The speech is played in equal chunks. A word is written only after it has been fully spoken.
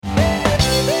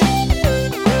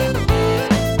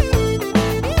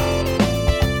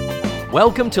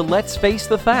Welcome to Let's Face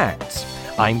the Facts.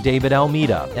 I'm David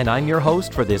Almeida, and I'm your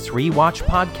host for this rewatch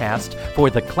podcast for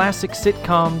the classic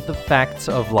sitcom The Facts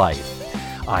of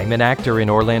Life. I'm an actor in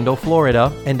Orlando,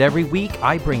 Florida, and every week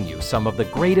I bring you some of the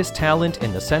greatest talent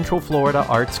in the Central Florida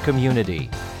arts community.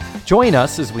 Join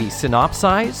us as we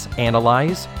synopsize,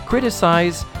 analyze,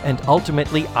 criticize, and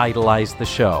ultimately idolize the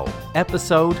show,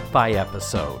 episode by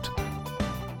episode.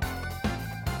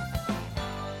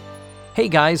 Hey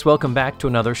guys, welcome back to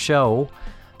another show.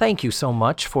 Thank you so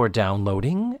much for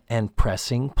downloading and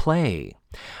pressing play.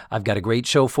 I've got a great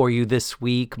show for you this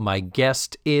week. My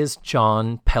guest is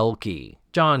John Pelkey.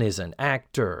 John is an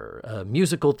actor, a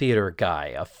musical theater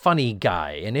guy, a funny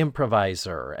guy, an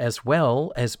improviser, as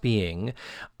well as being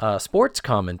a sports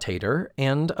commentator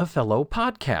and a fellow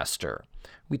podcaster.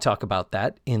 We talk about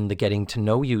that in the Getting to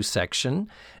Know You section.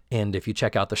 And if you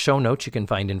check out the show notes, you can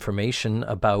find information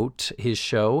about his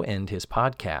show and his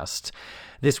podcast.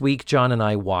 This week, John and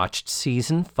I watched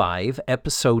Season 5,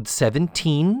 Episode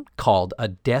 17, called A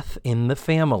Death in the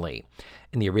Family.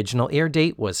 And the original air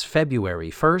date was February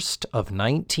 1st of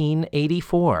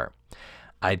 1984.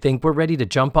 I think we're ready to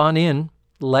jump on in.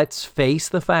 Let's face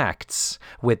the facts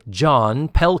with John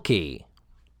Pelkey.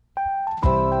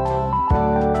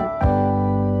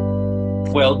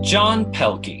 Well, John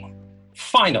Pelkey,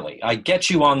 finally, I get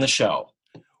you on the show.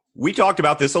 We talked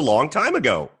about this a long time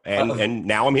ago, and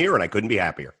now I'm here, and I couldn't be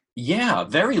happier. Yeah,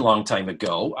 very long time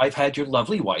ago. I've had your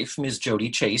lovely wife, Ms. Jody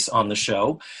Chase, on the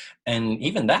show, and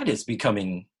even that is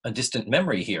becoming a distant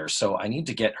memory here, so I need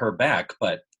to get her back,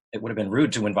 but it would have been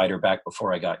rude to invite her back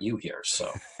before I got you here, so.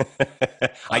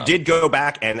 I did go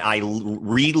back, and I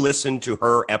re-listened to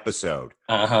her episode.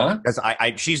 Because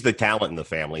she's the talent in the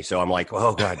family, so I'm like,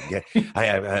 oh, God,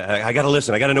 I got to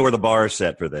listen. I got to know where the bar is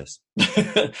set for this.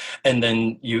 And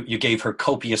then you gave her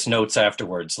copious notes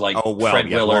afterwards, like Fred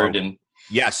yeah, Willard and...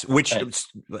 Yes, which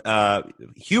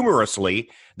humorously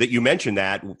that you mentioned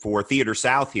that for Theater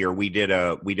South here, we did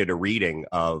a reading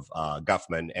of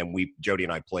Guffman, and Jody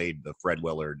and I played the Fred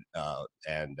Willard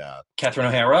and Catherine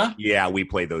O'Hara. Yeah, we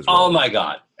played those. Oh roles. My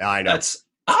God, I know. It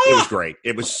was great.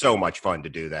 It was so much fun to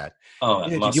do that. Oh,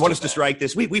 do you want us to strike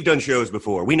this? We've done shows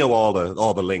before. We know all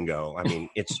the lingo. I mean,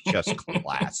 it's just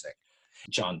classic.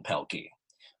 John Pelkey,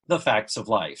 The Facts of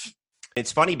Life.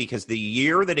 It's funny because the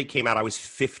year that it came out, I was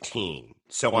 15.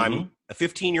 So I'm a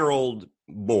 15-year-old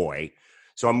boy.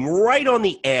 So I'm right on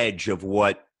the edge of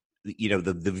what,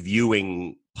 the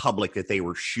viewing public that they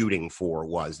were shooting for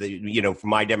was, for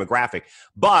my demographic.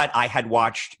 But I had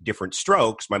watched Different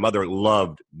Strokes. My mother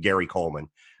loved Gary Coleman.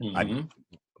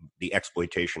 The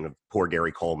exploitation of poor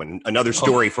Gary Coleman. Another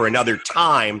story for another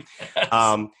time.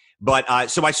 But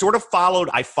so I sort of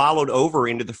followed over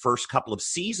into the first couple of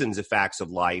seasons of Facts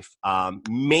of Life,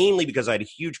 mainly because I had a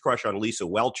huge crush on Lisa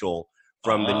Whelchel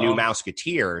from the New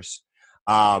Mouseketeers.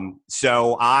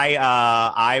 So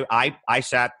I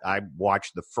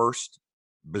watched the first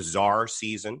bizarre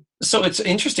season. So it's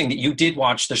interesting that you did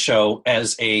watch the show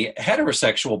as a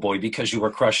heterosexual boy because you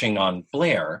were crushing on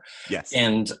Blair. Yes.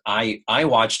 And I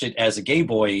watched it as a gay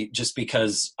boy just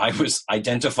because I was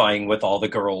identifying with all the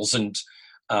girls and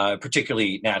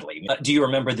particularly Natalie. Do you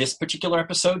remember this particular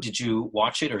episode? Did you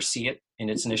watch it or see it in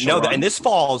its initial run? And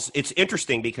it's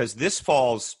interesting because this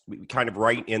falls kind of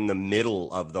right in the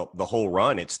middle of the whole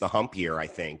run. It's the hump year, I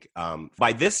think.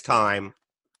 By this time,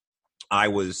 I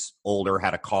was older,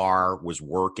 had a car, was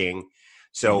working.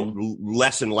 So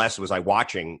less and less was I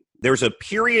watching. There's a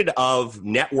period of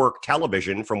network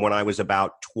television from when I was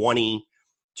about 20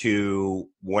 to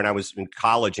when I was in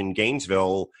college in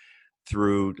Gainesville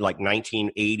through like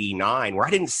 1989, where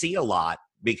I didn't see a lot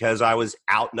because I was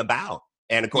out and about.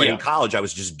 And in college, I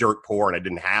was just dirt poor and I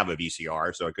didn't have a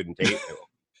VCR, so I couldn't tape it.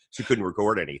 So couldn't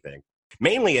record anything.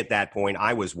 Mainly at that point,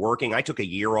 I was working. I took a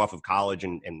year off of college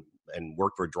and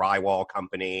worked for a drywall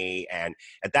company. And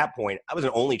at that point, I was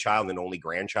an only child and an only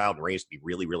grandchild and raised to be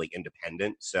really, really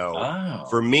independent. So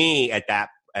for me at that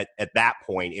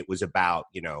point, it was about,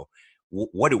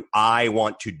 what do I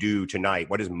want to do tonight?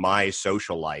 What is my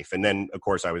social life? And then, of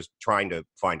course, I was trying to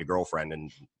find a girlfriend and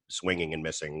swinging and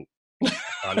missing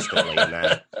constantly in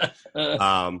that.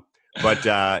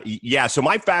 So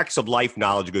my Facts of Life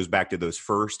knowledge goes back to those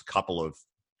first couple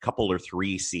or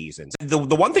three seasons. The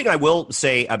one thing I will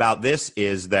say about this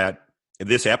is that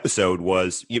this episode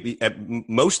was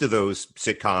most of those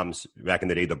sitcoms back in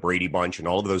the day, the Brady Bunch and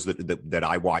all of those that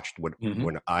I watched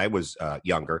when I was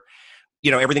younger.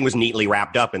 Everything was neatly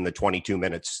wrapped up in the 22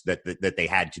 minutes that they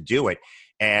had to do it.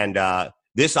 And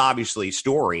this obviously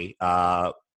story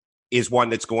is one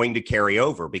that's going to carry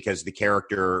over because the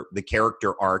character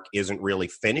arc isn't really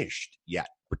finished yet.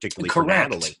 particularly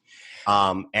Correct.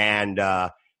 for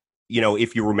Natalie.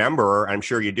 If you remember, I'm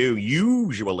sure you do,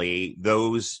 usually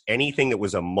anything that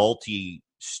was a multi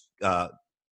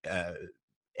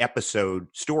episode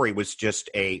story was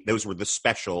just those were the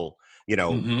special,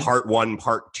 part 1,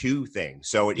 part 2 thing.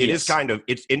 So it is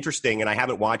it's interesting, and I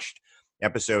haven't watched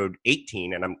episode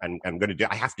 18, and I'm going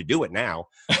to I have to do it now.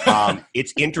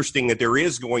 It's interesting that there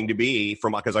is going to be,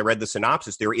 because I read the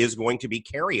synopsis, there is going to be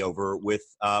carryover with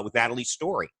Natalie's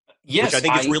story, which I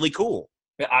think is really cool.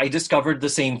 I discovered the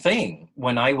same thing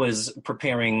when I was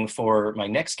preparing for my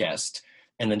next guest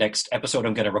and the next episode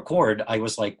I'm going to record. I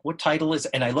was like, what title is,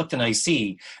 and I looked and I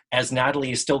see, as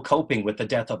Natalie is still coping with the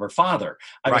death of her father.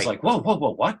 I was like, whoa,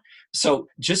 what? So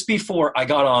just before I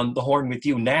got on the horn with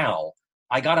you now,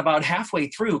 I got about halfway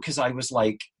through because I was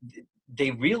like,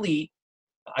 I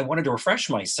wanted to refresh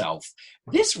myself.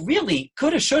 This really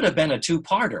could have, should have been a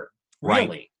 2-parter. Really.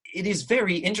 Right. It is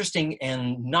very interesting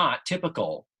and not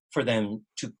typical for them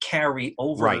to carry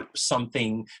over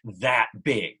something that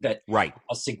big, that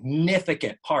a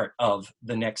significant part of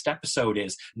the next episode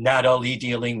is Natalie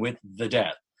dealing with the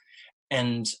death.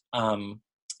 And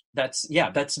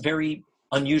that's very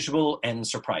unusual and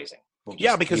surprising.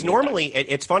 Because normally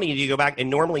it's funny, you go back, and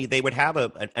normally they would have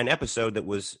an episode that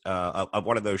was of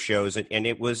one of those shows, and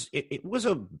it was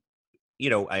a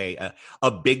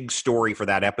big story for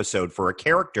that episode for a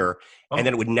character, and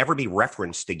then it would never be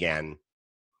referenced again.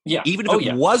 Yeah, even if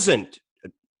it wasn't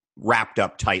wrapped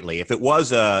up tightly. If it was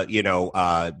this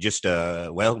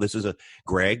is a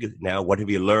Greg. Now, what have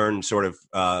you learned? Sort of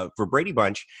for Brady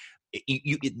Bunch.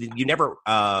 You never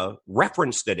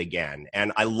referenced it again.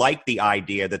 And I like the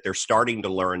idea that they're starting to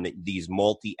learn that these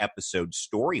multi-episode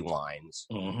storylines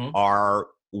are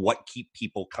what keep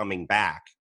people coming back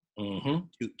to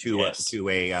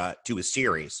a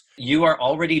series. You are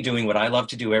already doing what I love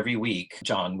to do every week,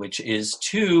 John, which is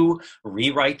to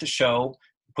rewrite the show,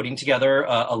 putting together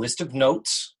a list of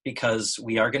notes, because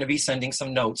we are going to be sending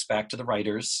some notes back to the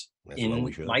writers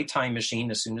in my time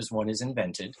machine as soon as one is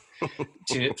invented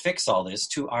to fix all this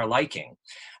to our liking.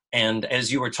 And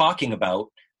as you were talking about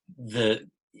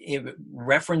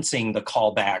referencing the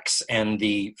callbacks and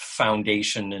the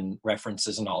foundation and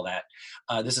references and all that,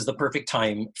 this is the perfect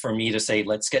time for me to say,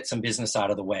 let's get some business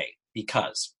out of the way,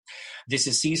 because this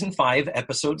is season 5,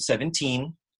 episode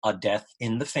 17, A Death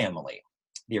in the Family.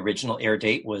 The original air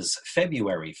date was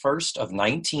February 1st of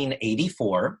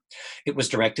 1984. It was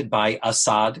directed by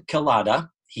Asad Khalada.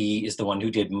 He is the one who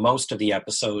did most of the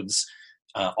episodes,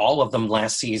 all of them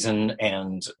last season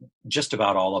and just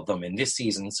about all of them in this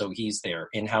season. So he's their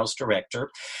in-house director.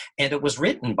 And it was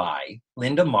written by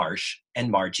Linda Marsh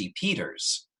and Margie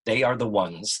Peters. They are the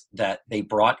ones that they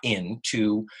brought in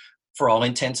to, for all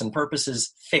intents and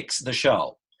purposes, fix the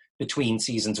show between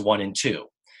seasons 1 and 2.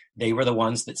 They were the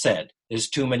ones that said, there's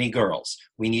too many girls.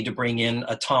 We need to bring in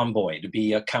a tomboy to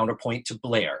be a counterpoint to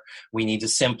Blair. We need to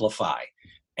simplify.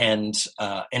 And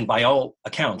by all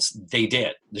accounts, they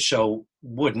did. The show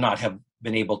would not have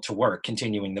been able to work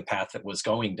continuing the path that was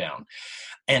going down.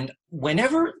 And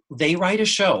whenever they write a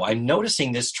show, I'm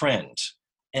noticing this trend.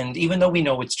 And even though we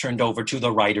know it's turned over to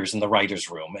the writers in the writer's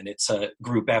room and it's a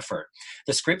group effort,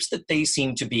 the scripts that they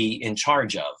seem to be in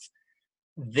charge of,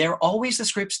 they're always the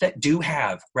scripts that do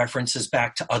have references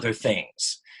back to other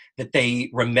things that they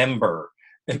remember,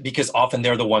 because often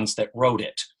they're the ones that wrote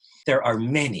it. There are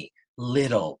many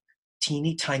little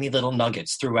teeny tiny little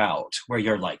nuggets throughout where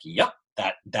you're like, yep,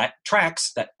 that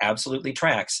tracks, that absolutely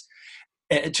tracks,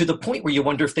 to the point where you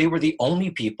wonder if they were the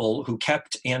only people who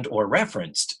kept and or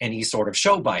referenced any sort of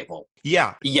show Bible.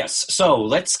 Yeah. Yes. So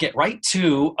let's get right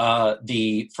to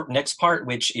the next part,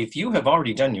 which, if you have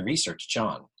already done your research,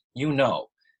 John, you know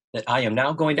that I am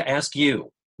now going to ask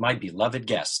you, my beloved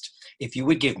guest, if you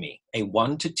would give me a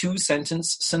 1 to 2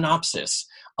 sentence synopsis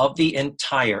of the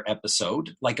entire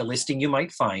episode, like a listing you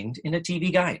might find in a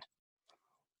TV guide.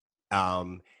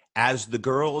 As the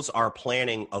girls are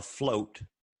planning a float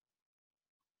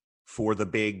for the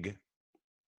big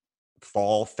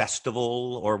fall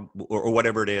festival or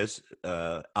whatever it is,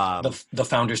 the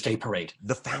Founders Day Parade.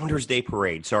 The Founders Day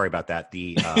Parade. Sorry about that.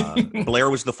 The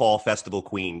Blair was the fall festival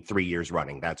queen 3 years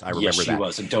running. I remember yes, she that.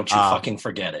 was, and don't you fucking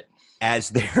forget it. As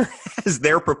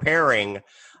they're preparing,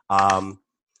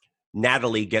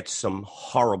 Natalie gets some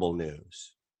horrible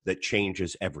news that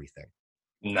changes everything.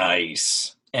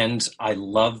 Nice. And I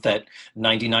love that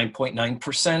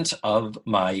 99.9% of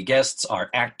my guests are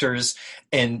actors.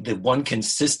 And the one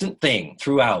consistent thing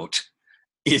throughout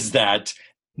is that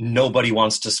nobody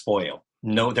wants to spoil.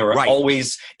 No, there are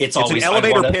always, it's always an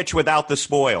elevator pitch without the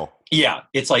spoil. Yeah.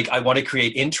 It's like, I want to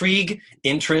create intrigue,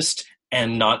 interest,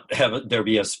 and not have there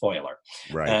be a spoiler.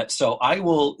 Right. So I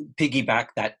will piggyback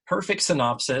that perfect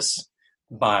synopsis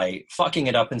by fucking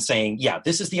it up and saying, yeah,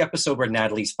 this is the episode where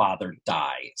Natalie's father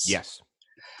dies. Yes.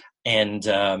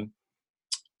 And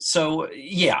so,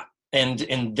 yeah.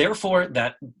 And therefore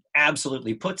that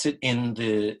absolutely puts it in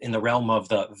the realm of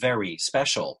the very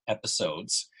special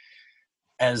episodes,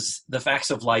 as the Facts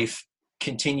of Life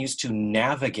continues to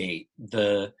navigate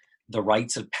the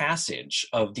rites of passage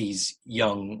of these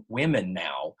young women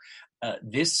now.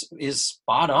 This is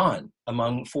spot on.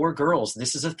 Among 4 girls,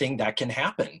 this is a thing that can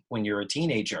happen when you're a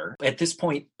teenager. At this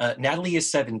point, Natalie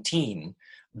is 17,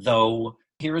 though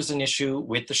here is an issue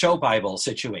with the show Bible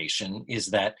situation, is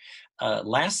that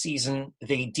last season,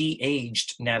 they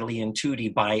de-aged Natalie and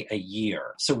Tootie by a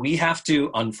year. So we have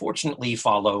to, unfortunately,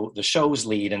 follow the show's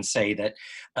lead and say that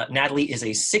Natalie is a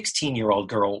 16-year-old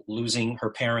girl losing her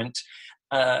parent.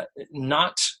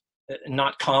 Not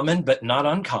common, but not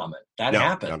uncommon. That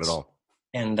happens. Not at all.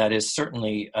 And that is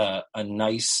certainly a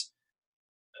nice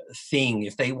thing.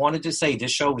 If they wanted to say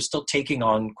this show was still taking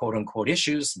on quote unquote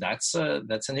issues, that's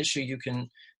an issue you can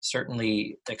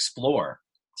certainly explore.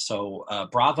 So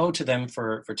bravo to them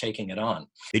for taking it on.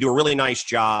 They do a really nice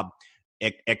job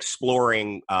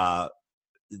exploring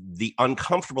the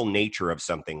uncomfortable nature of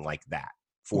something like that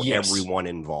for everyone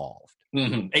involved.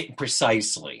 Mm-hmm.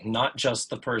 Precisely. Not just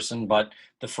the person, but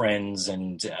the friends.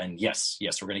 And yes,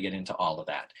 we're going to get into all of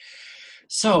that.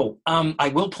 So I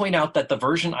will point out that the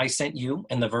version I sent you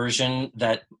and the version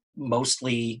that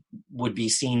mostly would be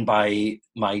seen by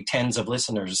my tens of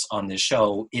listeners on this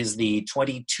show is the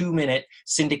 22-minute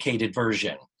syndicated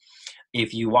version.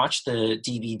 If you watch the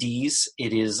DVDs,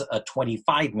 it is a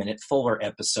 25-minute fuller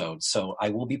episode. So I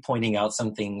will be pointing out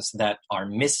some things that are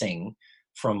missing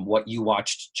from what you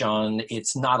watched, John.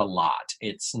 It's not a lot.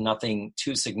 It's nothing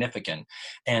too significant.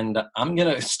 And I'm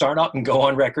going to start up and go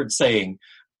on record saying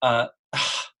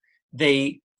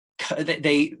they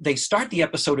start the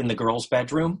episode in the girls'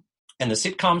 bedroom, and the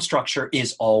sitcom structure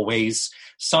is always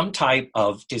some type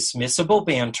of dismissible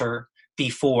banter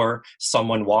before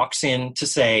someone walks in to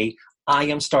say, I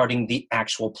am starting the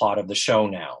actual plot of the show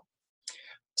now.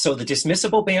 So the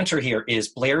dismissible banter here is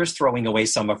Blair is throwing away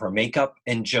some of her makeup,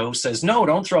 and Joe says, no,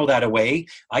 don't throw that away.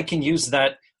 I can use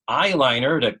that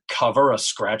eyeliner to cover a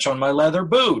scratch on my leather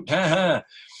boot.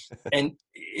 And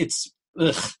it's,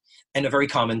 ugh. And a very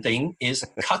common thing is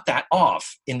cut that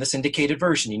off in the syndicated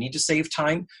version. You need to save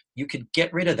time. You could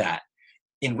get rid of that.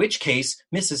 In which case,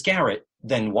 Mrs. Garrett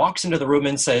then walks into the room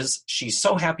and says she's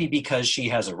so happy because she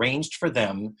has arranged for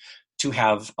them to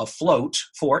have a float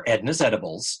for Edna's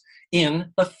Edibles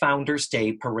in the Founders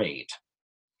Day Parade.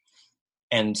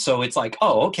 And so it's like,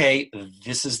 oh, okay,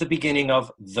 this is the beginning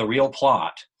of the real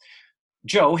plot.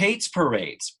 Joe hates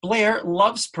parades. Blair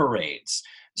loves parades.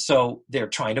 So they're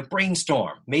trying to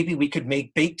brainstorm. Maybe we could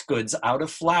make baked goods out of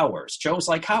flowers. Joe's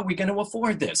like, how are we going to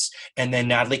afford this? And then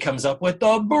Natalie comes up with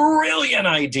the brilliant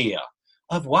idea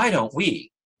of why don't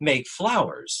we make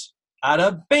flowers out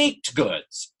of baked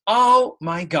goods? Oh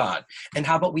my God. And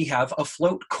how about we have a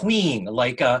float queen,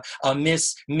 like a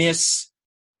Miss,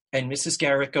 and Mrs.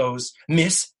 Garrett goes,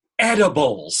 Miss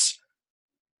Edibles.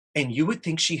 And you would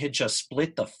think she had just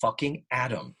split the fucking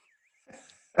atom.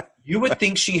 You would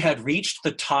think she had reached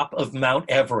the top of Mount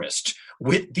Everest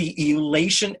with the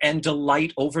elation and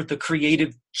delight over the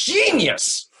creative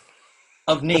genius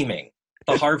of naming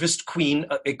the Harvest Queen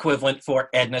equivalent for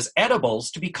Edna's Edibles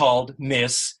to be called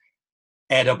Miss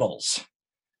Edibles.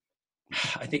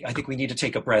 I think we need to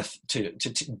take a breath to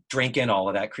drink in all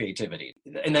of that creativity.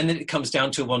 And then it comes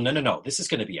down to, well, no, this is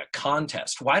going to be a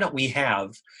contest. Why don't we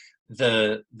have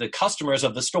the customers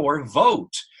of the store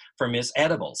vote for Miss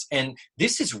Edibles? And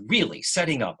this is really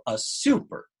setting up a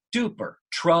super duper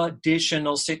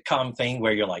traditional sitcom thing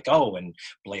where you're like, oh, and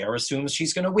Blair assumes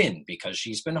she's going to win because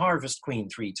she's been Harvest Queen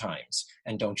 3 times.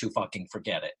 And don't you fucking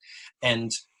forget it.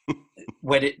 And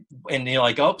and you're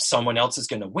like, oh, someone else is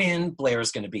going to win.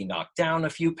 Blair's going to be knocked down a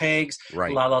few pegs.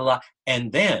 Right. La, la, la.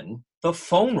 And then the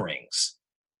phone rings.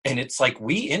 And it's like,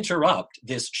 we interrupt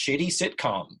this shitty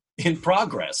sitcom in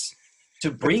progress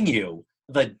to bring you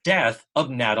the death of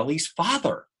Natalie's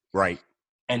father. Right.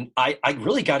 And I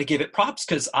really got to give it props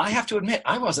because I have to admit,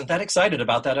 I wasn't that excited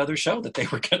about that other show that they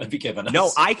were going to be giving us. No,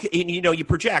 you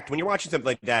project when you're watching something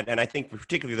like that. And I think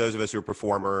particularly those of us who are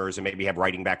performers and maybe have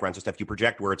writing backgrounds and stuff, you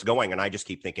project where it's going. And I just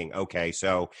keep thinking, okay,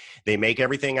 so they make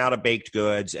everything out of baked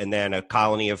goods and then a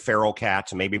colony of feral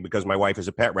cats, maybe because my wife is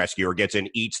a pet rescuer, gets in,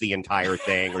 eats the entire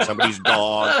thing, or somebody's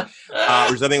dog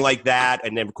or something like that.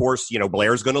 And then, of course,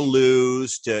 Blair's going to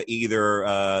lose to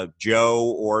either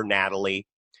Joe or Natalie.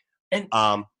 And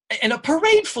a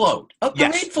parade float. A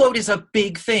parade float is a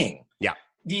big thing. Yeah.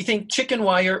 Do you think chicken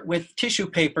wire with tissue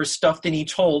paper stuffed in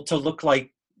each hole to look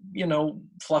like,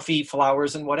 fluffy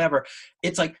flowers and whatever?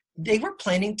 It's like they were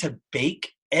planning to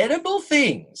bake edible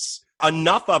things.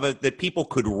 Enough of it that people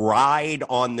could ride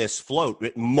on this float,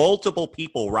 multiple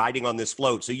people riding on this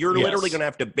float. So you're literally going to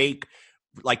have to bake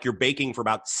like you're baking for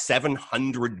about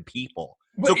 700 people.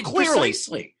 So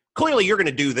clearly you're going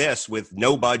to do this with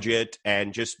no budget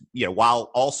and just, while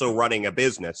also running a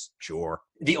business. Sure.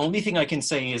 The only thing I can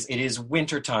say is it is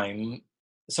wintertime,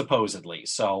 supposedly.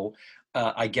 So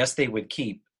I guess they would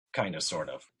keep kind of, sort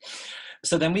of.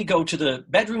 So then we go to the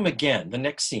bedroom again, the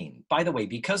next scene. By the way,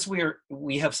 because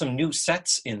we have some new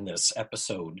sets in this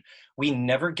episode, we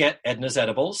never get Edna's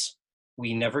edibles.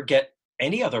 We never get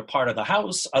any other part of the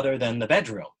house other than the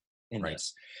bedroom in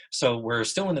this. So we're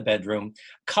still in the bedroom.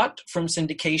 Cut from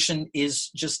syndication is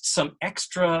just some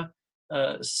extra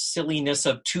silliness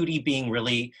of Tootie being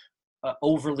really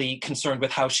overly concerned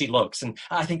with how she looks. And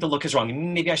I think the look is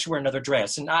wrong. Maybe I should wear another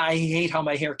dress. And I hate how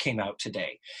my hair came out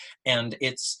today. And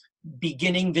it's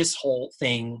beginning this whole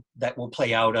thing that will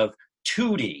play out of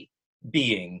Tootie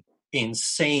being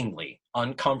insanely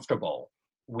uncomfortable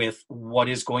with what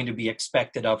is going to be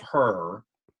expected of her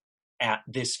at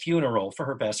this funeral for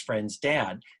her best friend's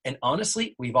dad. And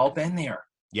honestly, we've all been there.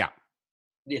 Yeah.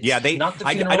 It's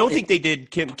I don't think they did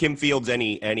Kim Fields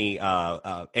any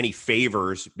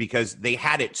favors, because they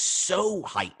had it so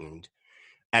heightened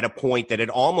at a point that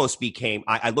it almost became,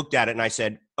 I looked at it and I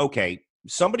said, okay,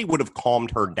 somebody would have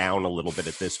calmed her down a little bit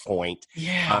at this point.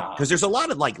 Yeah. Because there's a lot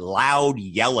of like loud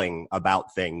yelling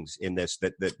about things in this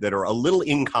that are a little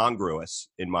incongruous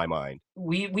in my mind.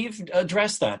 We've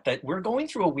addressed that we're going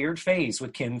through a weird phase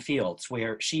with Kim Fields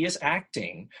where she is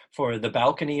acting for the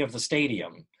balcony of the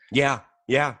stadium. Yeah.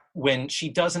 Yeah. When she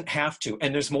doesn't have to.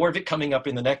 And there's more of it coming up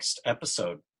in the next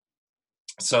episode.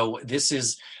 So this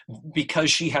is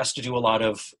because she has to do a lot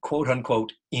of quote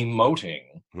unquote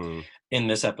emoting in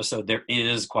this episode. There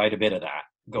is quite a bit of that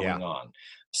going on.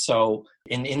 So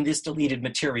in this deleted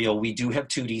material, we do have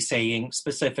Tootie saying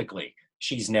specifically,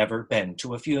 she's never been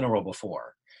to a funeral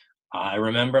before. I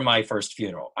remember my first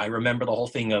funeral. I remember the whole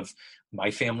thing of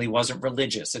my family wasn't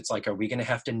religious. It's like, are we going to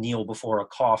have to kneel before a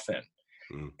coffin?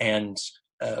 And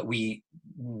we,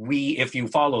 if you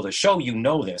follow the show, you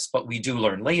know this, but we do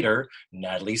learn later,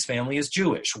 Natalie's family is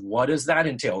Jewish. What does that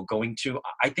entail?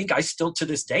 I think I still to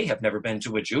this day have never been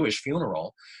to a Jewish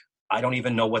funeral. I don't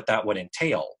even know what that would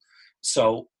entail.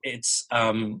 So it's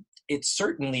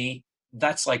certainly,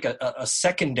 that's like a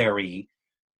secondary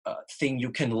thing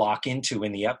you can lock into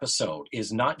in the episode,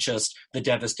 is not just the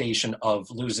devastation of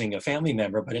losing a family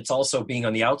member, but it's also being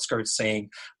on the outskirts saying,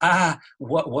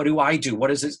 what do I do? What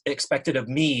is expected of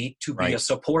me to be a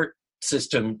support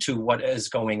system to what is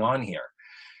going on here?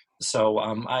 So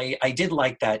I did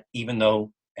like that, even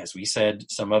though, as we said,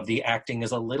 some of the acting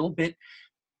is a little bit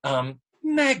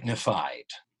magnified.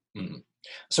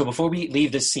 So before we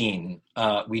leave this scene,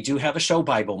 we do have a show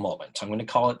Bible moment. I'm going to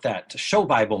call it that, show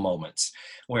Bible moments,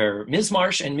 where Ms.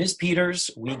 Marsh and Ms. Peters,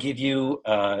 we give you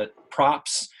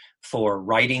props for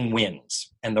writing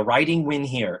wins. And the writing win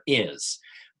here is,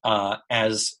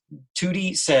 as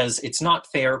Tootie says, it's not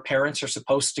fair. Parents are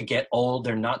supposed to get old.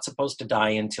 They're not supposed to die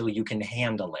until you can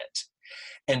handle it.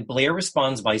 And Blair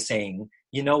responds by saying,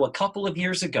 a couple of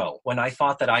years ago, when I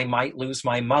thought that I might lose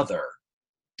my mother, ...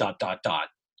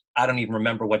 I don't even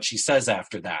remember what she says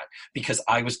after that, because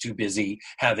I was too busy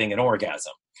having an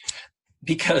orgasm.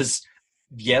 Because,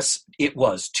 yes, it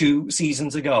was 2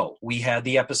 seasons ago, we had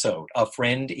the episode, A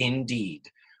Friend Indeed,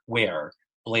 where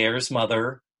Blair's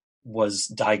mother was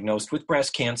diagnosed with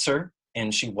breast cancer,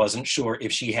 and she wasn't sure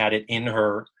if she had it in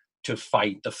her to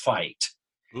fight the fight.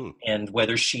 And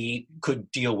whether she could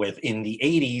deal with, in the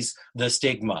 80s, the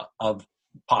stigma of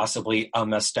possibly a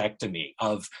mastectomy,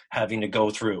 of having to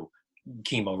go through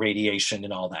chemo, radiation,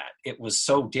 and all that. It was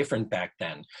so different back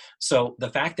then. So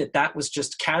the fact that that was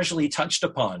just casually touched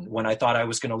upon when I thought I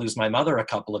was going to lose my mother a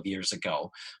couple of years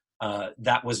ago,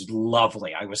 that was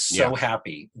lovely. I was so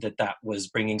happy that was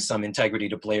bringing some integrity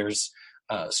to Blair's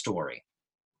story.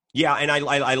 Yeah, and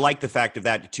I like the fact of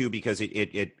that too, because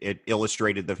it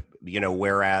illustrated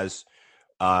whereas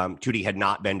Tootie had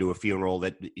not been to a funeral,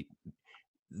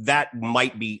 that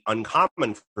might be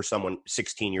uncommon for someone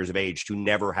 16 years of age to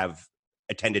never have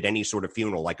attended any sort of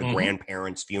funeral, like a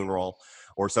grandparent's funeral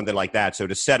or something like that. So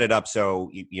to set it up, so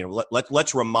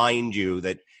let's remind you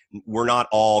that we're not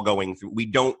all going through. We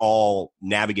don't all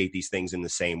navigate these things in the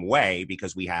same way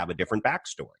because we have a different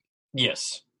backstory.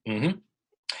 Yes.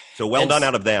 So well done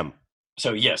out of them.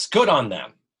 So yes, good on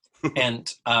them. And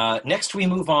next we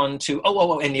move on to,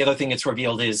 and the other thing it's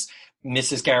revealed is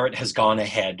Mrs. Garrett has gone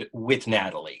ahead with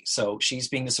Natalie. So she's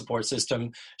being the support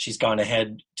system. She's gone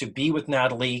ahead to be with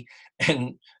Natalie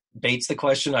and baits the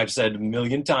question I've said a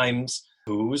million times.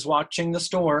 Who's watching the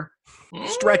store?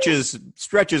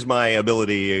 Stretches my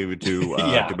ability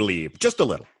to believe just a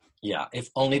little. Yeah, if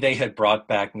only they had brought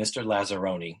back Mr.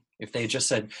 Lazzaroni. If they had just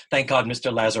said, thank God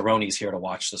Mr. Lazzaroni's here to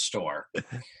watch the store.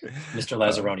 Mr.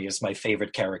 Lazzaroni is my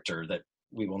favorite character that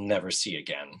we will never see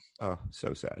again. Oh,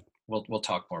 so sad. We'll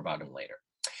talk more about him later.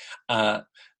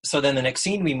 So then the next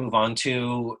scene, we move on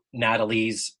to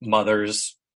Natalie's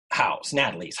mother's house,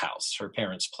 Natalie's house, her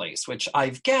parents' place, which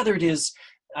I've gathered is,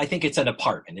 I think it's an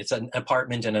apartment. It's an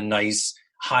apartment in a nice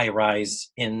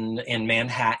high-rise in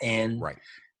Manhattan. Right.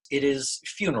 It is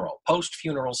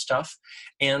post-funeral stuff,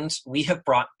 and we have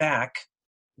brought back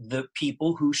the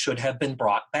people who should have been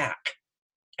brought back.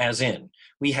 As in,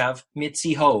 we have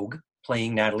Mitzi Hoag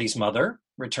playing Natalie's mother,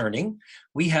 returning.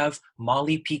 We have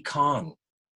Molly Picon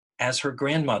as her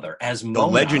grandmother, as Mona. The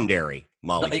legendary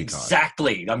Molly Picon.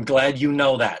 Exactly. I'm glad you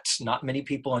know that. Not many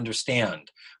people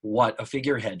understand what a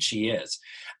figurehead she is.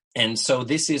 And so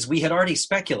we had already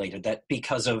speculated that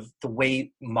because of the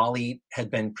way Molly had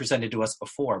been presented to us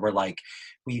before, we're like,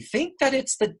 we think that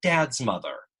it's the dad's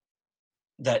mother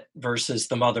that versus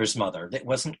the mother's mother. That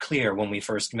wasn't clear when we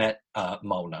first met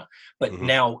Mona, but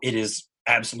now it is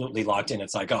absolutely locked in.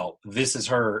 It's like, oh, this is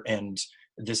her and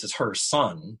this is her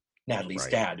son, Natalie's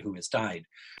dad, who has died.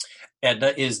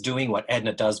 Edna is doing what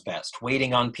Edna does best,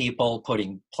 waiting on people,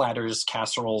 putting platters,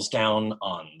 casseroles down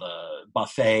on the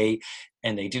buffet.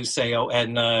 And they do say, oh,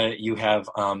 Edna, you have,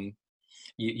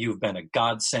 you've been a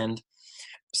godsend.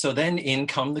 So then in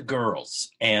come the girls,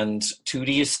 and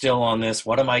Tootie is still on this.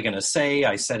 What am I going to say?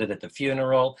 I said it at the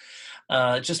funeral.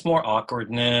 Just more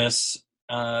awkwardness.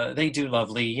 They do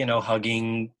lovely,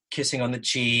 hugging, kissing on the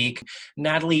cheek.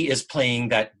 Natalie is playing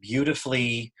that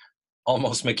beautifully,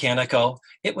 almost mechanical.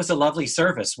 It was a lovely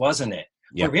service, wasn't it?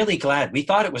 Yep. We're really glad. We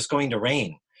thought it was going to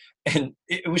rain. And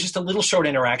it was just a little short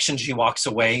interaction. She walks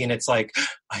away and it's like,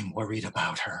 I'm worried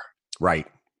about her. Right.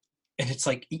 And it's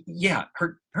like, yeah,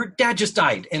 her dad just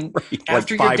died. And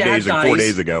after like 5 your dad days dies, and 4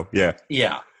 days ago. Yeah.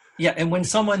 Yeah. Yeah. And when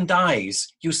someone dies,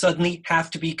 you suddenly have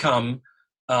to become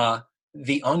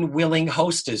the unwilling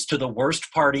hostess to the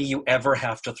worst party you ever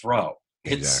have to throw.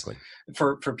 Exactly.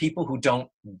 For people who don't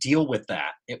deal with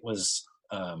that, it was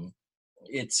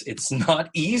it's not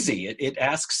easy. It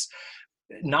asks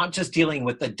not just dealing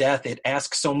with the death, it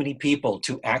asks so many people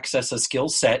to access a skill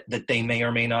set that they may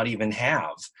or may not even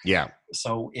have. Yeah.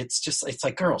 So it's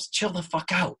like, girls, chill the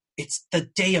fuck out. It's the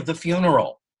day of the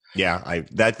funeral. Yeah,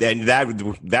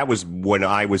 that was when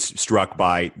I was struck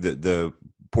by the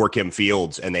poor Kim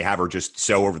Fields, and they have her just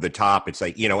so over the top. It's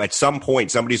like, at some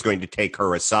point somebody's going to take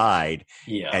her aside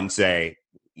and say,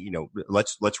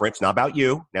 let's it's not about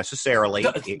you necessarily.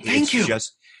 Thank you.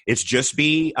 It's just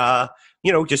be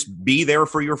just be there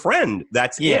for your friend.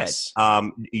 That's it.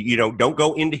 Don't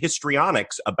go into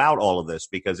histrionics about all of this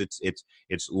because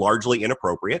it's largely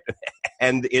inappropriate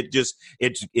and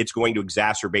it's going to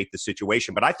exacerbate the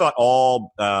situation. But I thought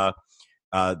all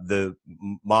the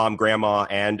mom, grandma,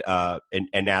 and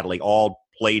Natalie all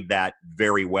played that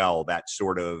very well. That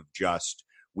sort of just,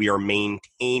 we are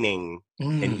maintaining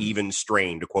an even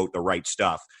strain, to quote the right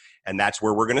stuff. And that's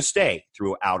where we're going to stay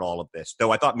throughout all of this. Though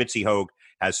I thought Mitzi Hoag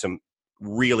has some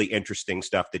really interesting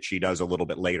stuff that she does a little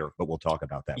bit later, but we'll talk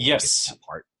about that. Yes.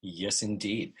 Part. Yes,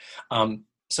 indeed.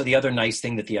 So the other nice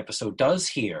thing that the episode does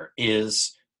here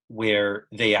is where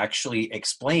they actually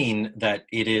explain that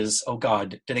it is, oh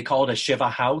God, do they call it a Shiva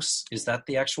house? Is that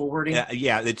the actual wording?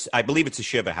 Yeah, I believe it's a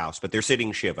Shiva house, but they're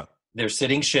sitting Shiva. They're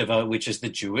sitting Shiva, which is the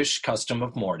Jewish custom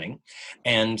of mourning.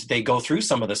 And they go through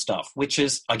some of the stuff, which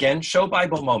is, again, show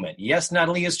Bible moment. Yes,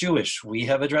 Natalie is Jewish. We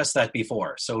have addressed that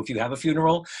before. So if you have a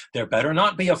funeral, there better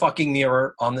not be a fucking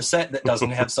mirror on the set that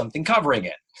doesn't have something covering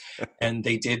it. And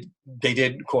they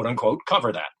did, quote unquote,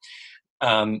 cover that.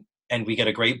 And we get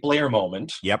a great Blair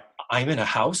moment. Yep. I'm in a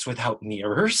house without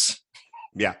mirrors.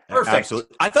 Yeah, perfect.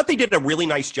 Absolutely. I thought they did a really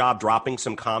nice job dropping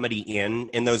some comedy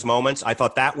in those moments. I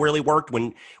thought that really worked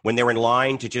when they're in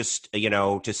line to just,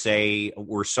 to say,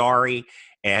 we're sorry.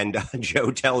 And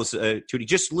Joe tells Tootie,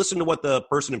 just listen to what the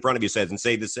person in front of you says and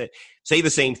say the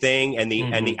same thing. And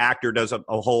the actor does a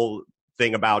whole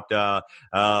thing about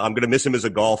I'm going to miss him as a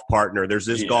golf partner. There's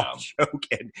this golf joke,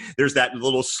 and there's that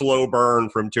little slow burn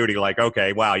from Tootie, like,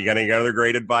 okay, wow, you got any other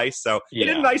great advice? So he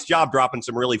did a nice job dropping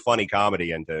some really funny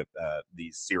comedy into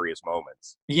these serious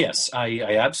moments. Yes, I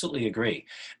absolutely agree.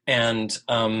 And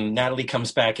Natalie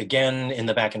comes back again in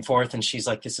the back and forth, and she's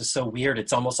like, this is so weird.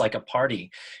 It's almost like a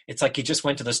party. It's like he just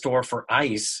went to the store for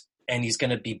ice, and he's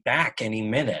going to be back any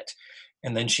minute.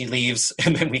 And then she leaves,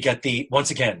 and then we get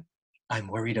once again, I'm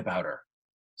worried about her.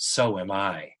 So am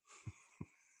I.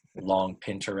 Long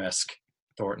Pinteresque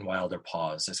Thornton Wilder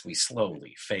pause as we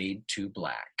slowly fade to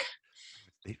black.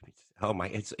 Oh my!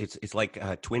 It's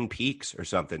like Twin Peaks or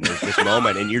something. There's this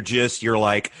moment, and you're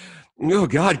like, oh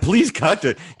God, please cut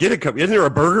to get it. Isn't there a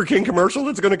Burger King commercial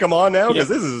that's going to come on now? Because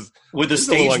this is would the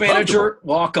stage manager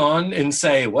walk on and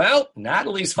say, "Well,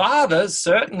 Natalie's father's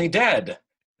certainly dead.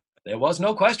 There was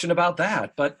no question about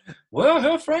that, but were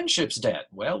her friendships dead?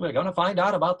 Well, we're going to find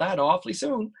out about that awfully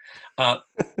soon."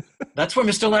 That's where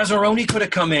Mr. Lazzaroni could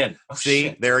have come in. Oh, see,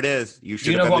 shit. There it is. You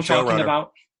should have been been the showrunner. You know what I'm talking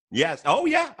about? Yes. Oh,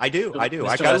 yeah, I do. I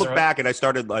got to look back, and I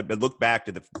looked back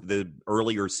to the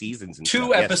earlier seasons. And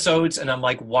two episodes, and I'm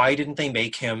like, why didn't they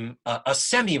make him a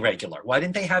semi-regular? Why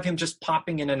didn't they have him just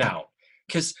popping in and out?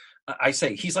 Because I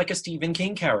say, he's like a Stephen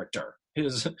King character.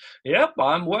 Yep,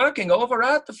 I'm working over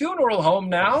at the funeral home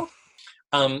now.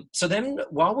 So then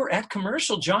while we're at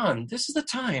commercial, John, this is the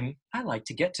time I like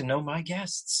to get to know my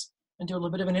guests and do a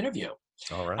little bit of an interview.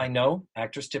 All right. I know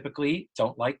actors typically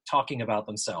don't like talking about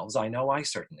themselves. I know I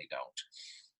certainly don't.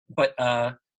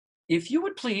 But if you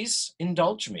would please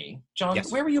indulge me, John,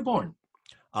 yes. Where were you born?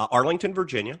 Arlington,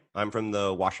 Virginia. I'm from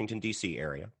the Washington, D.C.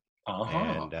 area.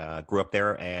 And grew up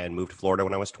there and moved to Florida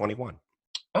when I was 21.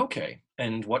 Okay.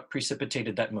 And what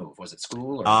precipitated that move? Was it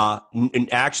school?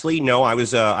 Actually, no. I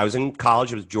was in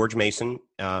college. It was George Mason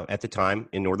at the time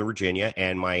in Northern Virginia.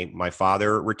 And my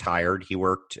father retired. He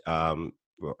worked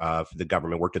for the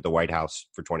government, worked at the White House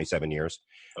for 27 years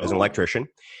as an electrician.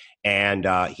 And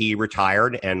he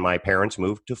retired, and my parents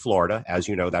moved to Florida. As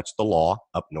you know, that's the law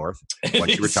up north.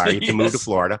 Once you retire, you can move to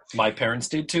Florida. My parents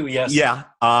did too, yes. Yeah.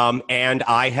 And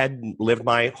I had lived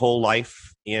my whole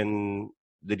life in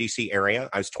the D.C. area.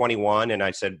 I was 21, and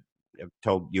I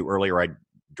told you earlier, I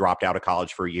dropped out of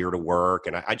college for a year to work,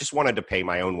 and I just wanted to pay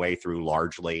my own way through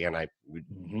largely, and I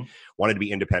wanted to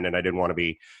be independent. I didn't want to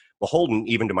be beholden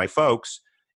even to my folks.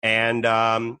 And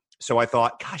so I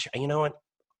thought, gosh, you know what?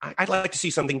 I'd like to see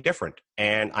something different.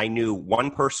 And I knew one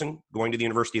person going to the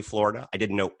University of Florida. I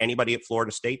didn't know anybody at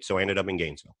Florida State, so I ended up in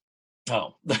Gainesville.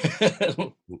 Oh,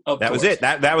 that was it.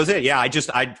 That was it. Yeah,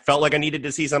 I felt like I needed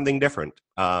to see something different.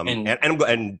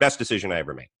 And best decision I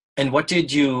ever made. And what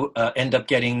did you end up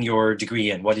getting your degree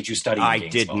in? What did you study? I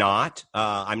did not.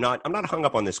 I'm not hung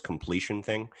up on this completion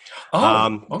thing.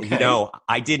 Okay. No,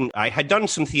 I didn't. I had done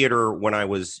some theater when I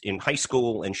was in high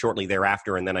school and shortly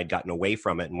thereafter, and then I'd gotten away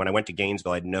from it. And when I went to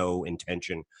Gainesville, I had no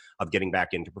intention of getting back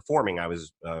into performing. I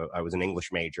was an English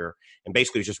major and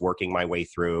basically was just working my way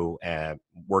through,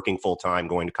 working full time,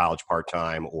 going to college part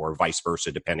time, or vice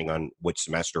versa, depending on which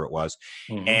semester it was.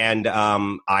 Mm-hmm. And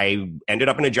I ended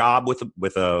up in a job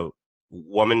with a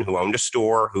woman who owned a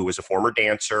store, who was a former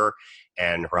dancer,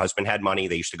 and her husband had money.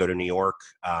 They used to go to New York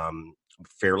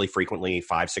fairly frequently,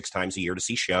 5-6 times a year to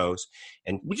see shows.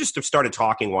 And we just started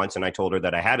talking once, and I told her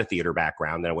that I had a theater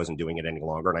background, that I wasn't doing it any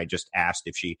longer. And I just asked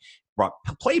if she brought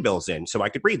playbills in so I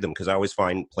could read them, because I always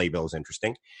find playbills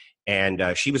interesting. And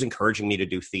she was encouraging me to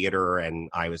do theater, and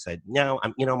I said, no,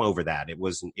 I'm over that. It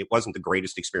wasn't the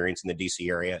greatest experience in the DC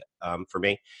area for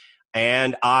me.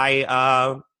 And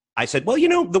I said, well,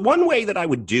 the one way that I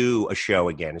would do a show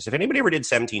again is if anybody ever did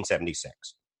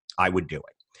 1776, I would do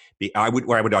it. I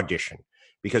would audition,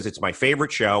 because it's my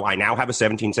favorite show. I now have a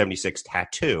 1776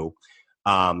 tattoo.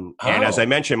 And as I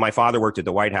mentioned, my father worked at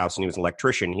the White House, and he was an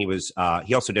electrician.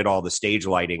 He also did all the stage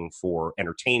lighting for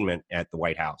entertainment at the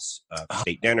White House,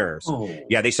 state dinners.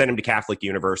 Yeah, they sent him to Catholic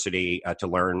University to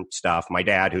learn stuff. My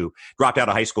dad, who dropped out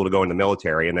of high school to go in the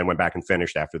military and then went back and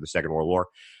finished after the Second World War.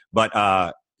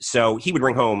 But so he would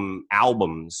bring home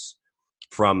albums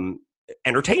from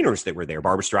entertainers that were there,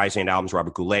 Barbra Streisand albums,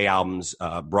 Robert Goulet albums,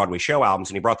 Broadway show albums,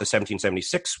 and he brought the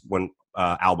 1776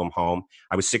 album home.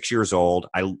 I was 6 years old.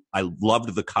 I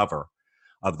loved the cover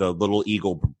of the little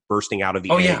eagle bursting out of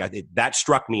the egg. Yeah. That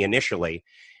struck me initially,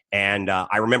 and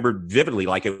I remember vividly,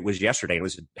 like it was yesterday. It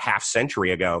was a half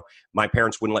century ago. My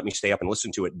parents wouldn't let me stay up and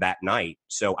listen to it that night,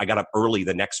 so I got up early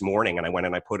the next morning, and I went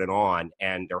and I put it on,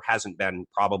 and there hasn't been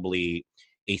probably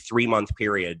a 3-month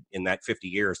period in that 50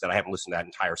 years that I haven't listened to that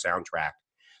entire soundtrack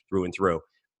through and through.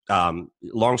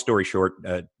 Long story short,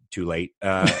 too late. They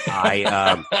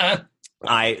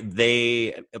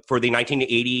for the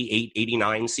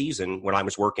 1988-89 season, when I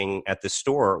was working at this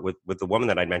store with the woman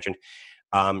that I'd mentioned,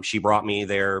 she brought me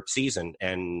their season,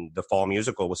 and the fall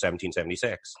musical was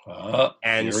 1776.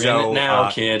 And so, in it now,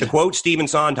 kid. To quote Stephen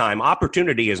Sondheim,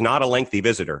 opportunity is not a lengthy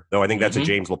visitor, though I think that's a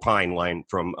James Lapine line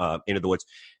from Into the Woods.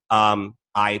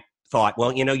 I thought,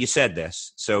 well, you said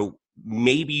this, so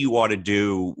maybe you ought to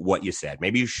do what you said.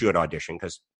 Maybe you should audition,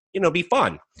 because, be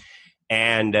fun.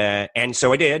 And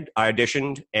so I did. I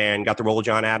auditioned and got the role of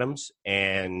John Adams,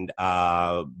 and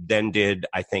then did,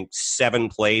 I think, 7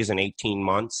 plays in 18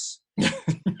 months.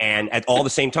 And at all the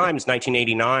same time, it's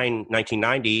 1989,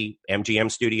 1990,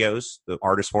 MGM Studios, the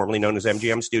artist formerly known as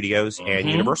MGM Studios, and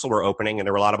Universal were opening, and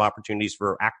there were a lot of opportunities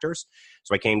for actors.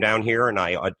 So I came down here and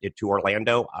to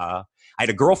Orlando. I had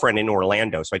a girlfriend in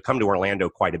Orlando, so I'd come to Orlando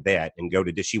quite a bit and go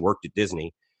to. She worked at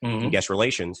Disney in guest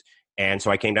relations, and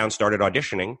so I came down, started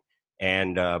auditioning,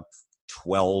 and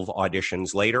 12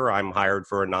 auditions later, I'm hired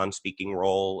for a non-speaking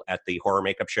role at the horror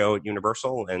makeup show at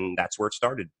Universal, and that's where it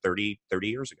started 30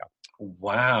 years ago.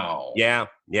 Wow. Yeah.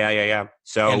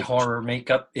 So, and horror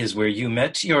makeup is where you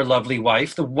met your lovely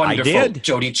wife, the wonderful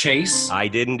Jody Chase. I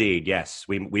did indeed. Yes,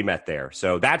 we met there.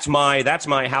 So that's my.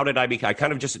 How did I become? I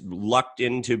kind of just lucked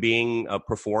into being a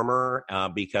performer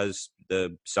because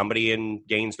somebody in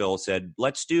Gainesville said,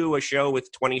 let's do a show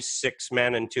with 26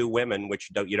 men and 2 women,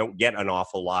 which you don't get an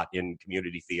awful lot in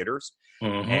community theaters.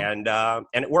 And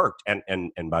it worked.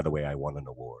 And by the way, I won an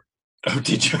award. Oh,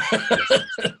 did you?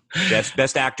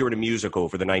 Best actor in a musical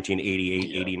for the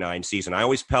 1988-89 season. I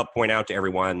always point out to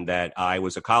everyone that I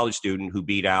was a college student who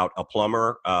beat out a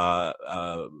plumber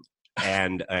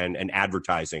and an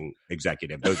advertising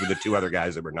executive. Those were the 2 other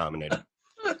guys that were nominated.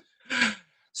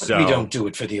 So we don't do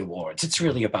it for the awards. It's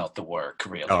really about the work,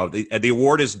 really. Oh, the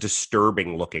award is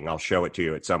disturbing looking. I'll show it to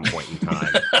you at some point in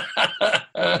time.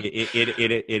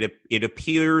 It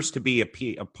appears to be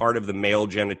a part of the male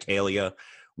genitalia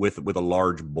with a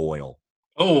large boil.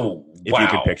 Oh, if you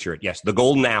could picture it. Yes, the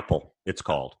golden apple, it's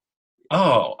called.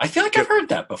 Oh, I feel like I've heard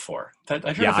that before. I've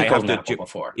heard of the golden apple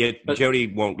before. Jody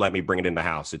won't let me bring it in the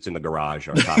house. It's in the garage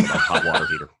on top of a hot water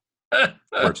heater.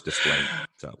 Where it's displayed.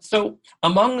 So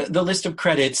among the list of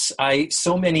credits,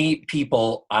 so many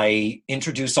people I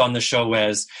introduce on the show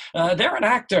as they're an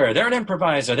actor, they're an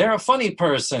improviser, they're a funny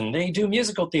person, they do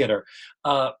musical theater.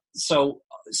 So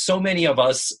many of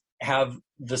us have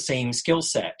the same skill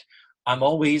set. I'm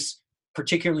always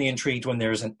particularly intrigued when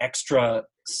there's an extra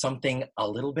something a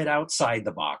little bit outside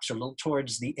the box or a little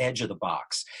towards the edge of the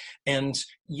box. And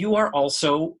you are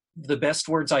also, the best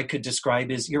words I could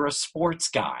describe is you're a sports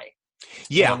guy.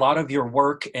 Yeah. And a lot of your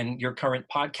work and your current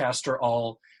podcast are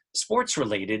all sports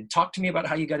related. Talk to me about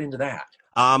how you got into that.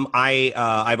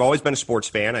 I've always been a sports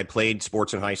fan. I played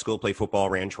sports in high school, played football,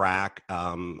 ran track.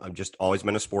 I've just always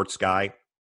been a sports guy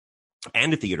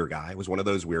and a theater guy. I was one of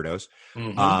those weirdos.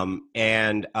 When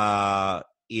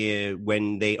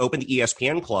they opened the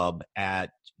ESPN Club at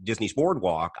Disney's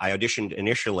Boardwalk, I auditioned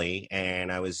initially,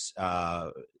 and I was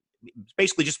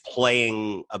basically just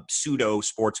playing a pseudo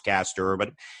sportscaster,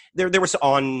 but there was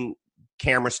on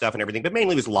camera stuff and everything, but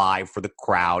mainly was live for the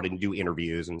crowd and do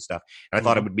interviews and stuff. And I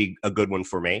thought it would be a good one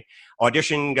for me.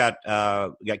 Audition got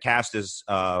cast as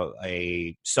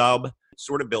a sub,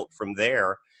 sort of built from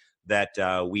there. That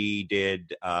we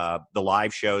did the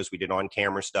live shows, we did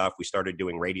on-camera stuff. We started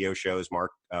doing radio shows.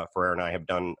 Mark Ferrer and I have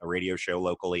done a radio show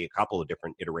locally, a couple of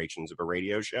different iterations of a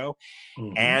radio show.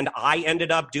 And I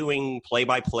ended up doing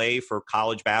play-by-play for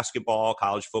college basketball,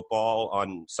 college football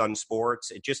on Sun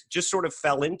Sports. It just sort of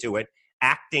fell into it,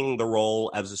 acting the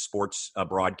role as a sports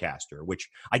broadcaster, which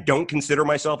I don't consider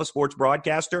myself a sports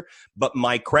broadcaster, but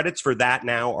my credits for that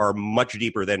now are much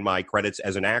deeper than my credits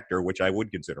as an actor, which I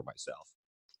would consider myself.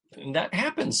 And that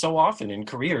happens so often in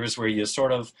careers where you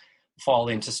sort of fall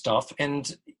into stuff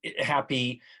and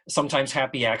sometimes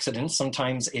happy accidents,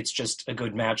 sometimes it's just a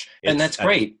good match. And that's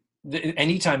great.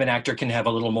 Anytime an actor can have a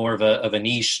little more of a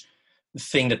niche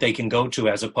thing that they can go to,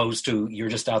 as opposed to you're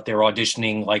just out there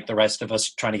auditioning like the rest of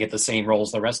us, trying to get the same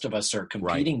roles the rest of us are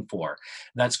competing for.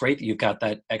 That's great that you've got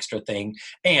that extra thing.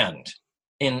 And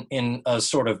in a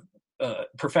sort of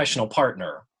professional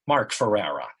partner, Mark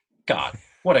Ferrera. God,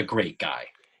 what a great guy.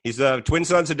 He's twin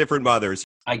sons of different mothers.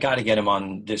 I got to get him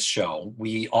on this show.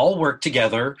 We all work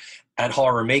together at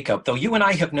Horror Makeup, though you and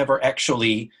I have never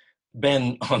actually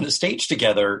been on the stage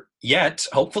together yet.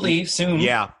 Hopefully soon.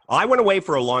 Yeah. I went away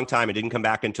for a long time and didn't come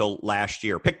back until last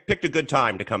year. Picked a good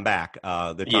time to come back,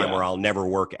 the time where I'll never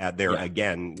work there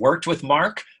again. Worked with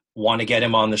Mark. Want to get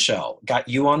him on the show. Got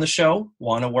you on the show.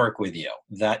 Want to work with you.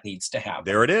 That needs to happen.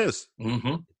 There it is.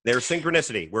 There's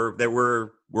synchronicity.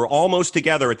 We're almost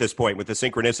together at this point with the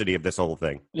synchronicity of this whole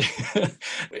thing.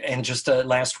 And just a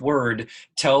last word.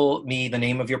 Tell me the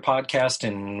name of your podcast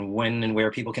and when and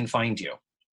where people can find you.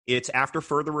 It's After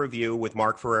Further Review with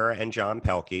Mark Ferrera and John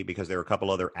Pelkey, because there are a couple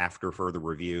other After Further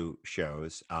Review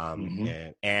shows.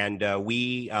 And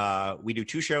we do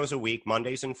 2 shows a week,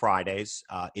 Mondays and Fridays.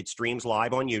 It streams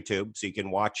live on YouTube, so you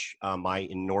can watch my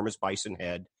enormous bison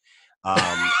head.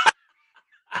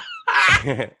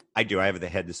 I do. I have the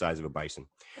head the size of a bison,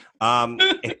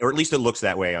 or at least it looks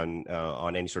that way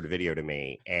on any sort of video to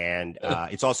me. And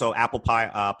it's also Apple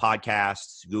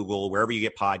Podcasts, Google, wherever you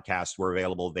get podcasts, we're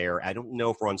available there. I don't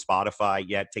know if we're on Spotify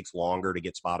yet. It takes longer to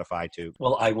get Spotify too.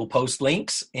 Well, I will post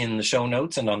links in the show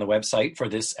notes and on the website for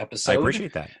this episode. I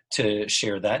appreciate that. To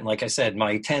share that. And like I said,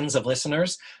 my tens of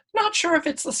listeners, not sure if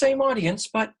it's the same audience,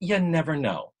 but you never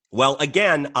know. Well,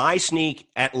 again, I sneak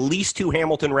at least 2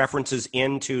 Hamilton references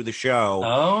into the show,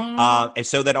 and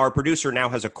so that our producer now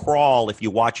has a crawl. If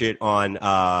you watch it on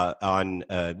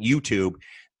YouTube,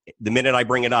 the minute I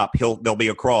bring it up, there'll be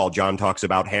a crawl. John talks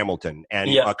about Hamilton, and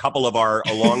a couple of our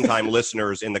longtime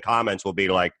listeners in the comments will be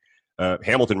like,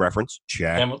 Hamilton reference,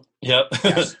 check. Yep.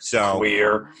 Yes. So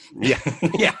queer. Yeah.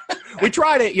 We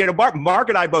try to, Mark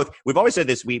and I both, we've always said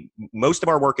this, most of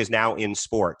our work is now in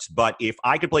sports, but if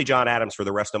I could play John Adams for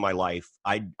the rest of my life,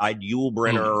 I'd Yul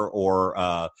Brynner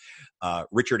or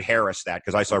Richard Harris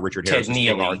because I saw Richard Harris as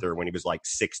King Arthur when he was like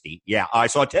 60. Yeah, I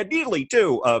saw Ted Neely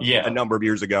too a number of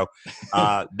years ago.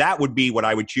 That would be what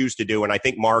I would choose to do, and I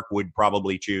think Mark would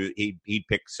probably choose, he'd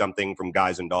pick something from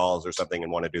Guys and Dolls or something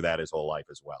and want to do that his whole life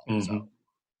as well. Mm-hmm. So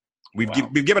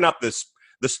we've given up this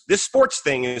sports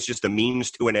thing is just a means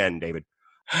to an end, David.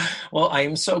 Well, I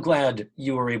am so glad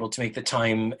you were able to make the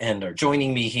time and are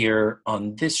joining me here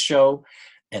on this show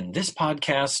and this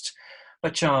podcast.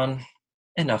 But John,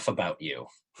 enough about you.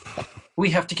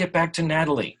 We have to get back to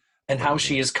Natalie and how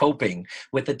she is coping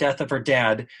with the death of her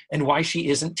dad and why she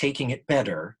isn't taking it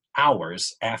better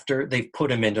hours after they've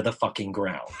put him into the fucking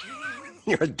ground.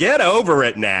 Get over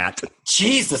it, Nat.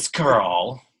 Jesus,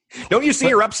 girl. Don't you see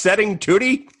her upsetting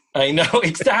Tootie? I know,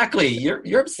 exactly.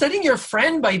 You're upsetting your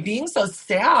friend by being so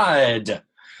sad.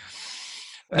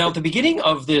 Now, at the beginning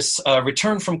of this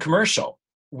return from commercial,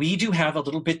 we do have a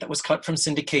little bit that was cut from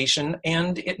syndication,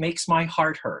 and it makes my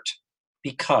heart hurt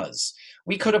because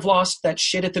we could have lost that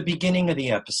shit at the beginning of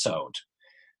the episode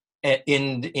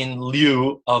in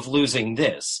lieu of losing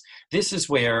this. This is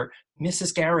where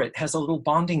Mrs. Garrett has a little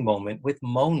bonding moment with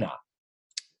Mona.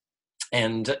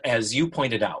 And as you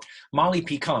pointed out, Molly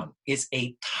Picon is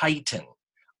a titan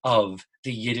of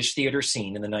the Yiddish theater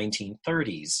scene in the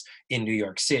 1930s in New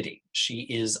York City. She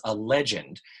is a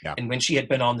legend. Yeah. And when she had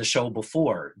been on the show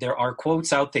before, there are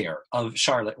quotes out there of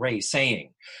Charlotte Rae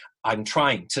saying, I'm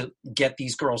trying to get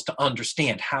these girls to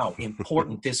understand how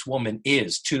important this woman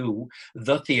is to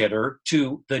the theater,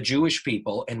 to the Jewish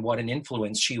people, and what an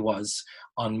influence she was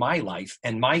on my life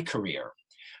and my career.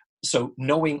 So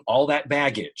knowing all that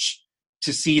baggage,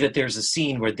 to see that there's a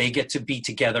scene where they get to be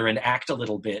together and act a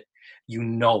little bit,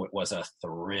 it was a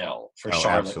thrill for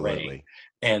Charlotte Rae.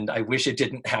 And I wish it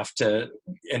didn't have to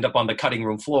end up on the cutting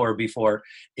room floor before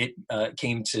it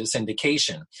came to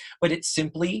syndication. But it's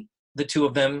simply the two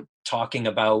of them talking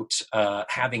about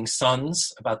having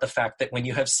sons, about the fact that when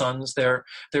you have sons, they're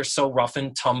so rough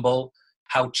and tumble,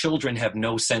 how children have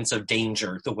no sense of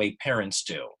danger the way parents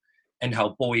do, and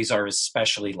how boys are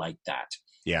especially like that.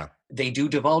 Yeah. They do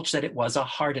divulge that it was a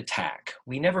heart attack.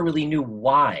 We never really knew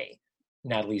why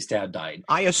Natalie's dad died.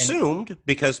 I assumed,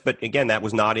 but again, that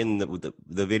was not in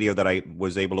the video that I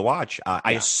was able to watch.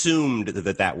 I assumed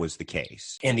that was the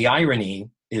case. And the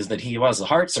irony is that he was a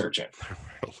heart surgeon.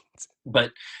 Right.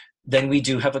 But then we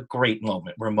do have a great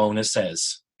moment where Mona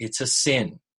says, it's a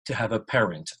sin to have a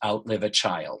parent outlive a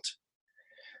child.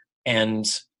 And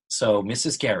so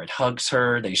Mrs. Garrett hugs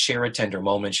her. They share a tender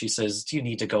moment. She says, do you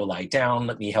need to go lie down?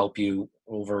 Let me help you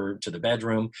over to the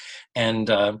bedroom.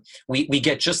 And we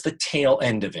get just the tail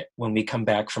end of it when we come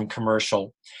back from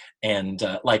commercial. And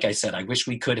like I said, I wish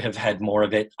we could have had more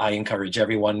of it. I encourage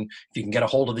everyone, if you can get a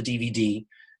hold of the DVD,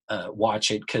 watch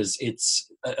it, because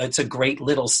it's a great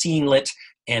little scenelet.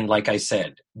 And like I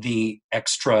said, the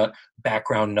extra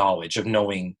background knowledge of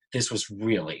knowing this was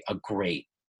really a great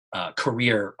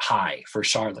career high for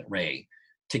Charlotte Rae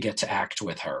to get to act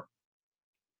with her.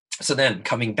 So then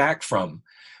coming back from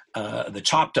the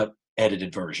chopped up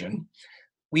edited version,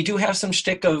 we do have some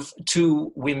shtick of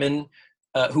two women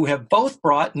who have both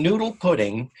brought noodle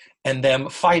pudding and them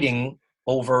fighting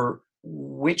over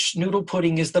which noodle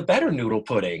pudding is the better noodle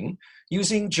pudding,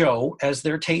 using Joe as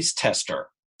their taste tester.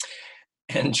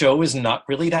 And Joe is not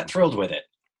really that thrilled with it.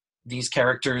 These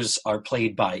characters are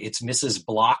played by, it's Mrs.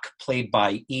 Block, played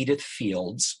by Edith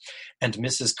Fields, and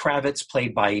Mrs. Kravitz,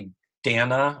 played by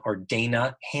Dana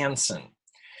Hansen.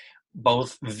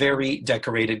 Both very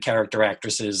decorated character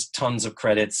actresses, tons of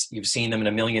credits. You've seen them in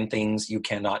a million things. You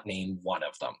cannot name one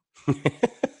of them.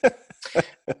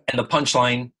 And the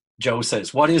punchline, Joe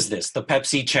says, what is this, the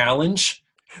Pepsi Challenge?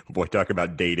 Boy, talk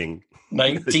about dating.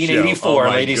 1984,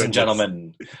 ladies and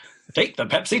gentlemen. Take the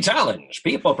Pepsi challenge.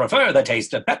 People prefer the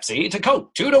taste of Pepsi to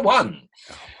Coke 2-1.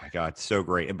 Oh my God, so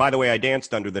great! And by the way, I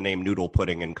danced under the name Noodle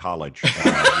Pudding in college.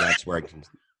 And that's where I can.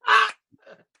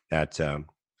 That's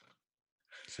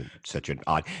such an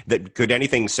odd. That could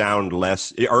anything sound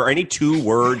less? Are any two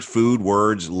words, food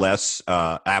words, less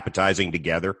appetizing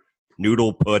together?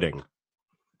 Noodle pudding.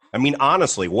 I mean,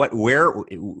 honestly,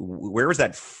 where is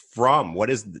that from? What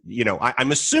is,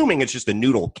 I'm assuming it's just a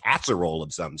noodle casserole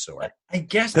of some sort. I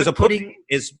guess because a pudding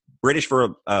is British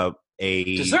for a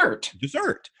dessert.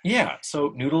 Dessert. Yeah.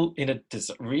 So noodle in a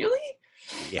dessert. Really?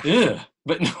 Yeah. Ugh.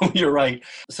 But no, you're right.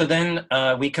 So then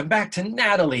we come back to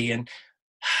Natalie, and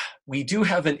we do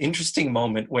have an interesting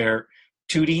moment where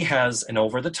Tootie has an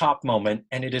over-the-top moment,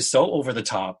 and it is so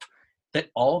over-the-top that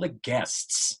all the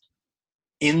guests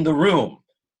in the room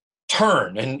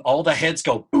turn and all the heads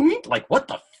go boom, like, what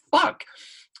the fuck?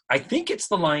 I think it's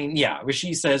the line, where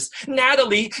she says,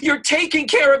 Natalie, you're taking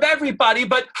care of everybody,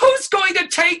 but who's going to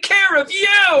take care of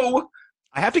you?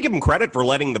 I have to give them credit for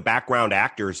letting the background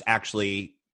actors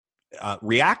actually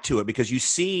react to it, because you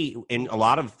see in a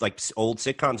lot of like old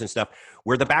sitcoms and stuff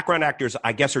where the background actors,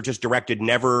 I guess, are just directed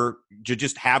never to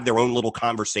just have their own little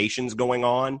conversations going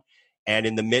on. And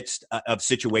in the midst of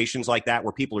situations like that,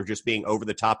 where people are just being over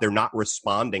the top, they're not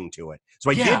responding to it. So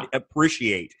I did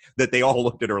appreciate that they all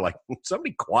looked at her like,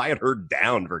 somebody quiet her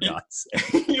down, for God's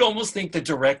sake. You almost think the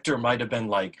director might have been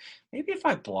like, maybe if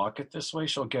I block it this way,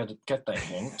 she'll get the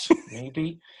hint,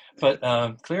 maybe. But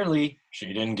clearly, she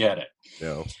didn't get it.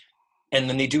 No. And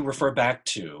then they do refer back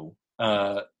to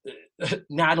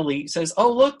Natalie says,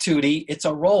 oh, look, Tootie, it's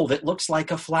a roll that looks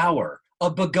like a flower, a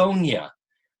begonia.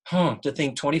 To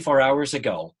think 24 hours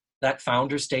ago, that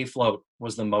Founders Day float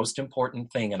was the most important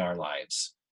thing in our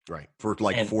lives. Right. For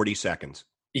 40 seconds.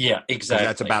 Yeah, exactly.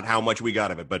 That's about how much we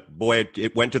got of it. But boy,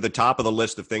 it went to the top of the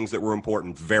list of things that were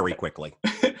important very quickly.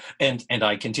 and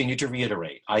I continue to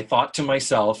reiterate, I thought to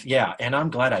myself, and I'm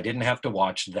glad I didn't have to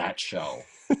watch that show,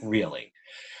 really.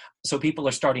 So people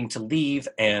are starting to leave,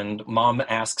 and Mom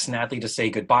asks Natalie to say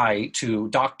goodbye to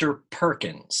Dr.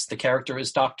 Perkins. The character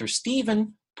is Dr.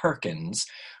 Stephen Perkins,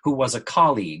 who was a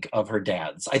colleague of her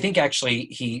dad's. I think actually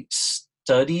he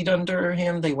studied under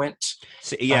him. They went.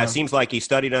 It seems like he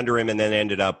studied under him and then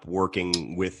ended up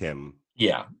working with him.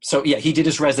 Yeah. So he did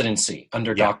his residency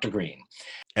under Dr. Green.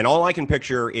 And all I can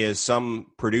picture is some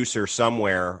producer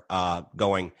somewhere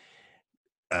going,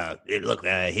 look,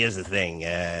 here's the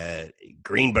thing.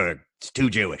 Greenberg, it's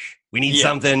too Jewish. We need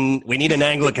something. We need an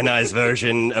Anglicanized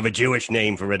version of a Jewish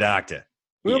name for a doctor.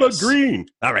 What about Green?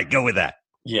 All right, go with that.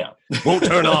 Yeah. Won't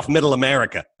turn off Middle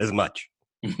America as much.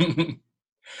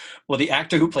 Well, the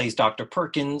actor who plays Dr.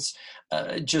 Perkins,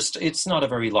 it's not a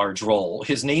very large role.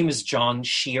 His name is John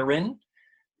Sheeran,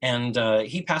 and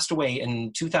he passed away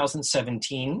in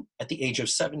 2017 at the age of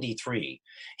 73.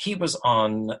 He was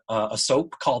on a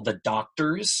soap called The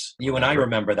Doctors. You and I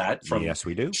remember that from yes,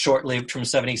 we do. Short-lived from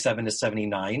 77 to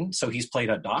 79. So he's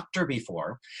played a doctor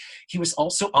before. He was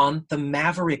also on the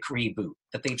Maverick reboot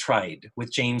that they tried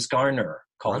with James Garner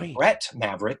called Brett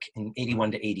Maverick in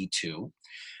 81 to 82.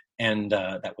 And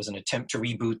that was an attempt to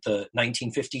reboot the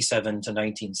 1957 to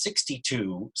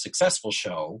 1962 successful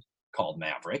show called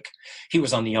Maverick. He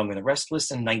was on The Young and the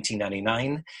Restless in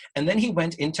 1999. And then he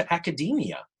went into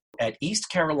academia at East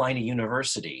Carolina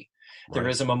University. Right. There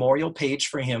is a memorial page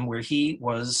for him where he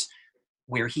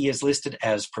is listed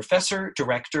as professor,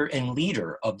 director, and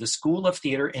leader of the School of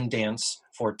Theater and Dance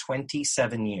for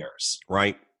 27 years.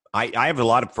 Right. I have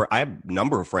a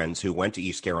number of friends who went to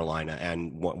East Carolina,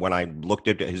 and when I looked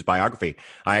at his biography,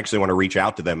 I actually want to reach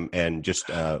out to them and just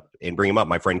and bring him up.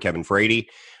 My friend Kevin Frady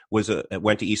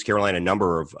went to East Carolina. A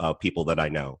number of people that I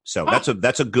know, so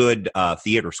that's a good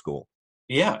theater school.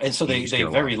 Yeah, and so they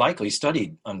very likely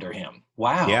studied under him.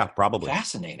 Wow. Yeah, probably.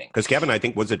 Fascinating. Because Kevin, I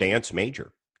think, was a dance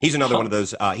major. He's another one of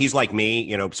those. He's like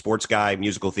me, sports guy,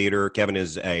 musical theater. Kevin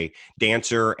is a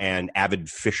dancer and avid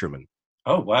fisherman.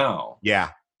 Oh, wow. Yeah.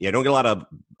 Yeah, don't get a lot of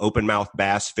open mouth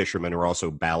bass fishermen who are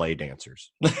also ballet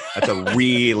dancers. That's a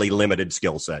really limited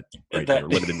skill set right there.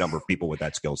 Limited number of people with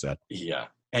that skill set. Yeah,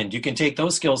 and you can take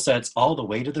those skill sets all the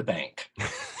way to the bank.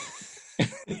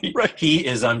 Right. He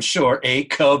is, I'm sure, a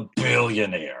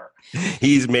kabillionaire.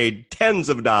 He's made tens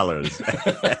of dollars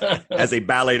as a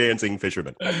ballet dancing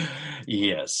fisherman.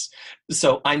 Yes.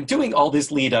 So I'm doing all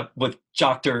this lead up with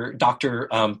Dr.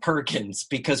 Perkins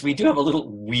because we do have a little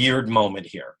weird moment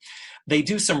here. They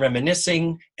do some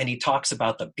reminiscing, and he talks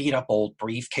about the beat-up old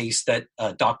briefcase that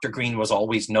Dr. Green was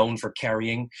always known for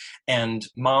carrying. And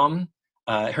Mom,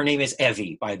 her name is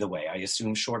Evie, by the way, I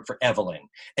assume short for Evelyn.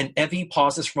 And Evie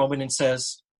pauses for a moment and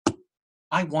says,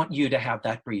 I want you to have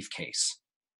that briefcase.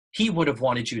 He would have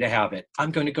wanted you to have it.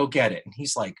 I'm going to go get it. And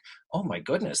he's like, oh my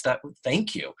goodness,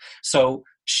 thank you. So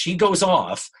she goes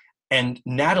off, and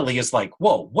Natalie is like,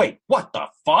 whoa, wait, what the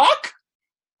fuck?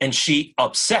 And she,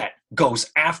 upset, goes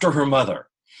after her mother.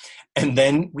 And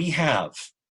then we have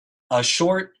a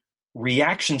short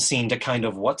reaction scene to kind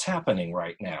of what's happening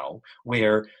right now,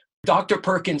 where Dr.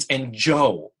 Perkins and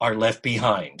Joe are left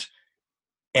behind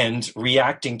and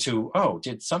reacting to, oh,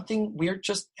 did something weird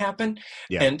just happen?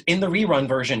 Yeah. And in the rerun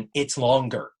version, it's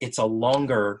longer. It's a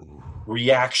longer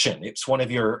reaction. It's one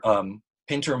of your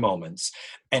Pinter moments.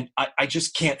 And I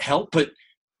just can't help but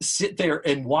sit there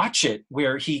and watch it,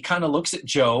 where he kind of looks at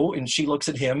Joe and she looks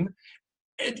at him,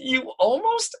 and you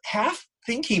almost half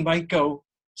think he might go,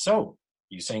 so,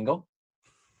 you single?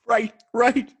 Right,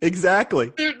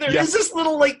 exactly. There is this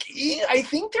little, like, I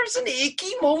think there's an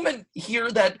icky moment here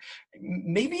that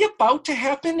maybe about to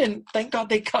happen, and thank God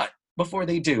they cut before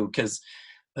they do, because,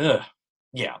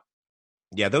 yeah.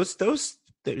 Yeah, those, as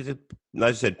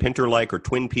I said, Pinter-like or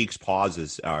Twin Peaks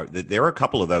pauses, there are a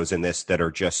couple of those in this that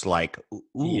are just like, ooh,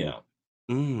 yeah.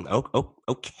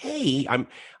 Okay.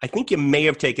 I think you may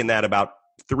have taken that about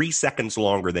 3 seconds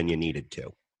longer than you needed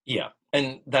to. Yeah.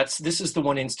 And this is the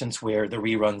one instance where the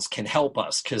reruns can help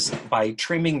us, because by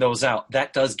trimming those out,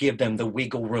 that does give them the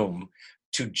wiggle room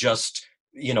to just,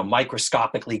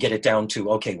 microscopically get it down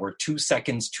to, okay, we're 2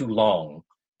 seconds too long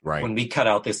when we cut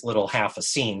out this little half a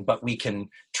scene, but we can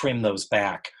trim those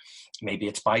back. Maybe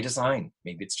it's by design.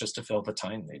 Maybe it's just to fill the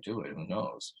time they do it. Who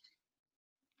knows?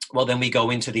 Well, then we go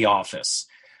into the office.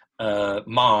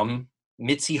 Mom,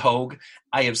 Mitzi Hoag,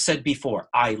 I have said before,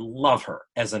 I love her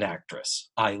as an actress.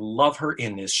 I love her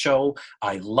in this show.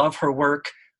 I love her work.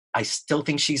 I still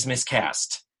think she's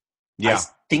miscast. Yeah. I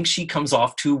think she comes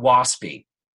off too waspy.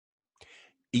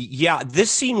 Yeah,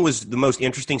 this scene was the most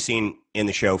interesting scene in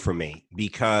the show for me,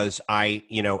 because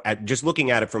just looking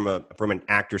at it from an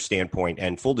actor standpoint,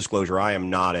 and full disclosure, I am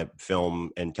not a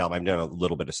film and television. I've done a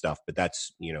little bit of stuff, but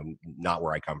that's, not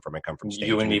where I come from. I come from stage.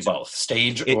 You and me both,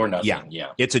 stage or nothing.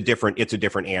 Yeah. It's a different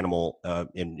animal.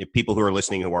 And if people who are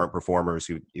listening who aren't performers,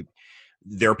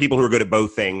 there are people who are good at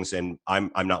both things, and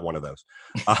I'm not one of those.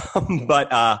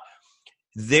 But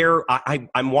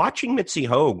I'm watching Mitzi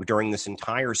Hoag during this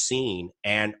entire scene,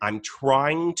 and I'm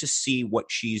trying to see what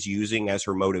she's using as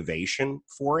her motivation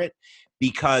for it,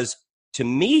 because to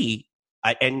me,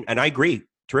 and I agree,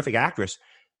 terrific actress,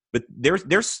 but there's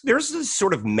this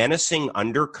sort of menacing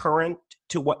undercurrent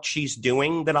to what she's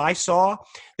doing that I saw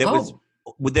that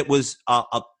was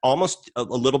almost a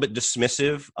little bit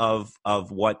dismissive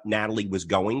of what Natalie was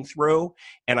going through,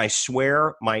 and I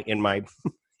swear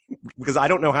because I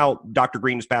don't know how Dr.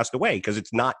 Green has passed away, because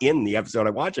it's not in the episode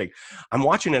I'm watching. I'm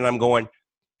watching it and I'm going,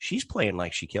 she's playing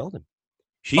like she killed him.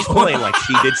 She's playing like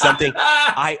she did something.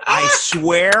 I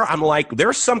swear, I'm like,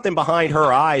 there's something behind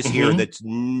her eyes here that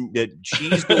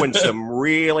she's doing some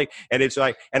really, and it's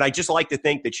like, and I just like to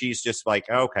think that she's just like,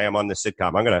 okay, I'm on this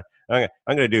sitcom. I'm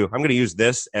gonna use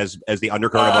this as the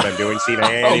undercurrent of what I'm doing. See if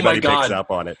anybody picks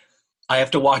up on it. I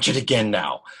have to watch it again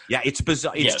now. Yeah, it's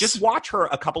bizarre. It's just watch her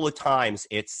a couple of times.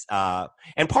 It's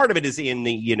and part of it is in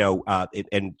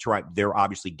the they're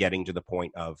obviously getting to the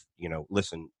point of,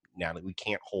 listen, Natalie, we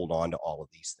can't hold on to all of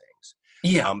these things.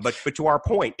 Yeah. But to our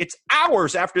point, it's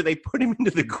hours after they put him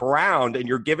into the ground and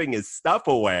you're giving his stuff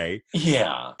away.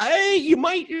 Yeah. You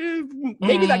might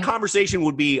maybe that conversation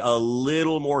would be a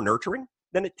little more nurturing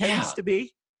than it tends to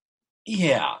be.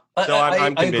 Yeah. So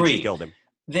I'm convinced she killed him.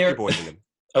 She poisoned him.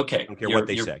 Okay. I don't care what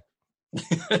they say.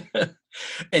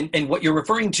 And what you're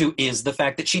referring to is the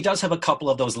fact that she does have a couple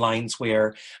of those lines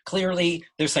where clearly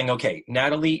they're saying, okay,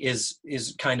 Natalie is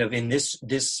kind of in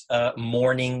this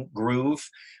mourning groove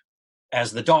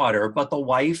as the daughter, but the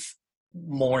wife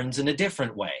mourns in a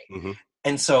different way. Mm-hmm.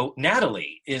 And so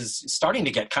Natalie is starting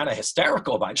to get kind of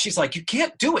hysterical about it. She's like, you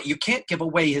can't do it. You can't give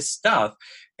away his stuff.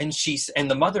 And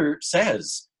the mother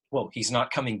says, well, he's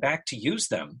not coming back to use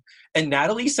them. And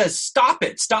Natalie says, stop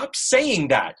it. Stop saying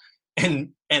that.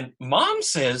 And Mom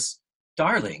says,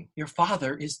 darling, your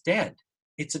father is dead.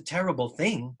 It's a terrible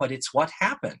thing, but it's what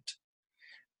happened.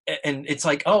 And it's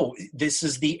like, oh, this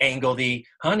is the angle,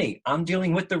 honey, I'm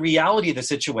dealing with the reality of the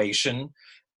situation.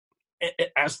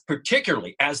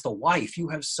 Particularly as the wife, you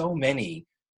have so many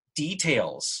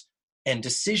details and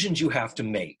decisions you have to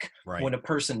make. Right. When a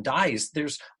person dies,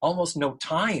 there's almost no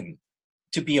time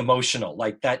to be emotional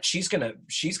like that. She's gonna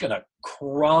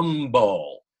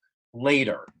crumble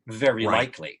later, very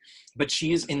likely. But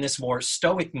she is in this more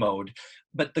stoic mode.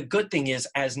 But the good thing is,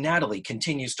 as Natalie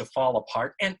continues to fall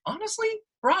apart, and honestly,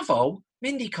 bravo,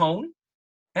 Mindy Cohn,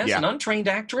 as an untrained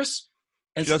actress.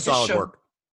 Just solid work.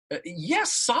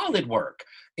 yes, solid work.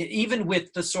 Even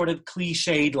with the sort of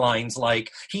cliched lines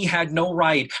like, he had no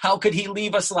right. How could he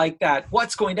leave us like that?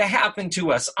 What's going to happen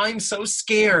to us? I'm so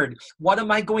scared. What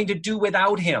am I going to do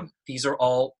without him? These are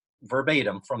all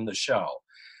verbatim from the show.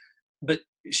 But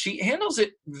she handles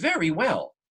it very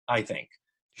well, I think.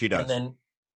 She does. And then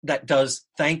that does,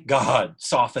 thank God,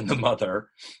 soften the mother.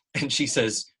 And she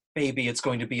says, baby, it's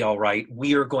going to be all right.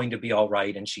 We're going to be all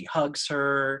right. And she hugs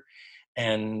her.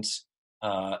 And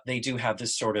they do have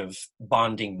this sort of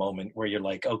bonding moment where you're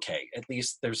like, okay, at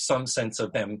least there's some sense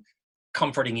of them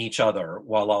comforting each other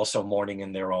while also mourning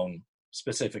in their own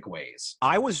specific ways.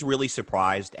 I was really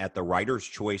surprised at the writer's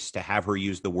choice to have her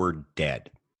use the word dead,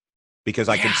 because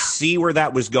I could see where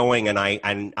that was going, and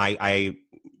I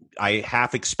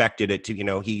half expected it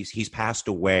to, he's passed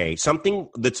away, something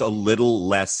that's a little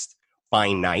less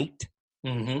finite.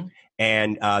 Mm-hmm.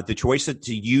 And the choice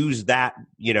to use that,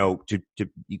 to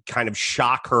kind of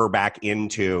shock her back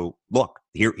into, look,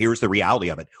 here's the reality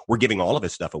of it. We're giving all of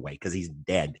his stuff away because he's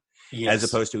dead, as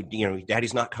opposed to,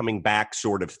 daddy's not coming back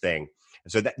sort of thing.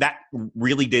 So that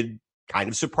really did kind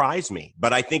of surprise me.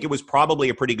 But I think it was probably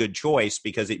a pretty good choice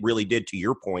because it really did, to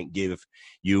your point, give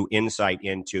you insight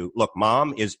into, look,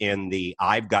 mom is in the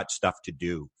I've got stuff to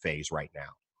do phase right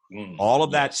now. All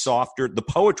of that softer, the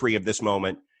poetry of this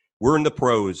moment, we're in the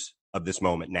prose of this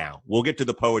moment now. We'll get to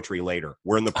the poetry later.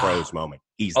 We're in the prose moment.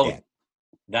 He's dead.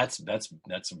 That's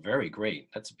very great.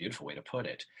 That's a beautiful way to put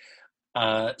it.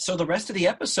 So the rest of the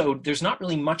episode, there's not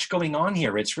really much going on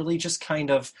here. It's really just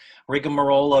kind of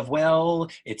rigmarole of, well,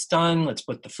 it's done. Let's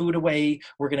put the food away.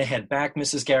 We're going to head back.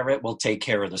 Mrs. Garrett will take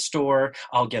care of the store.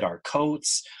 I'll get our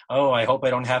coats. Oh, I hope I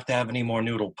don't have to have any more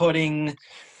noodle pudding.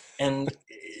 And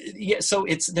so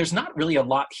there's not really a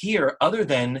lot here other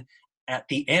than at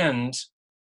the end,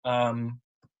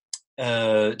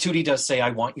 Tootie does say,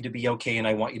 I want you to be okay and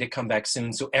I want you to come back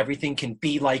soon so everything can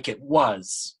be like it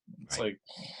was. It's like,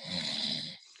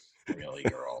 really,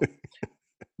 girl?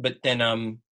 But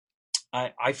then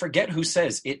I forget who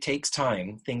says, it takes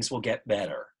time, things will get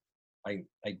better. I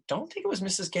don't think it was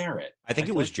Mrs. Garrett. I think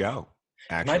it was Joe,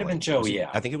 actually. It might have been Joe, yeah.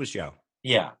 I think it was Joe.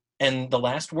 Yeah. And the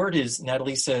last word is,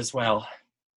 Natalie says, well,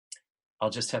 I'll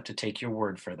just have to take your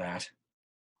word for that.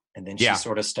 And then she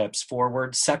sort of steps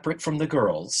forward, separate from the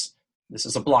girls. This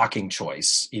is a blocking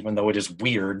choice, even though it is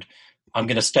weird. I'm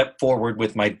going to step forward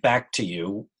with my back to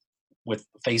you, with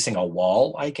facing a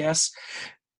wall, I guess.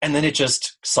 And then it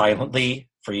just silently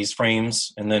freeze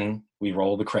frames, and then we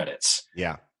roll the credits.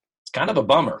 Yeah. It's kind of a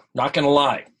bummer, not going to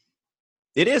lie.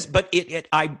 It is, but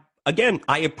I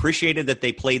appreciated that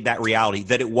they played that reality,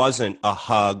 that it wasn't a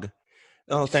hug.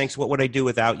 Oh, thanks. What would I do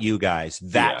without you guys?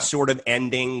 That sort of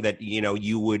ending that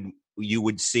you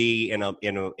would see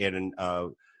in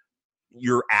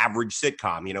your average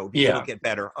sitcom. It'll get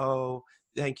better. Oh,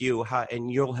 thank you,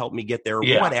 and you'll help me get there.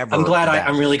 Yeah. Whatever.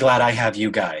 I'm really glad I have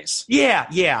you guys. Yeah.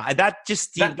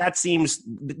 That seems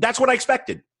that's what I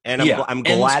expected, and I'm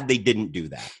glad they didn't do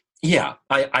that. Yeah,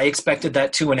 I expected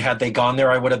that too, and had they gone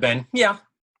there, I would have been Yeah,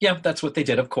 that's what they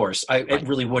did, of course. It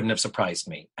really wouldn't have surprised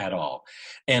me at all.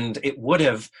 And it would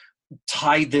have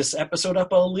tied this episode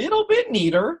up a little bit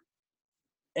neater.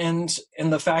 And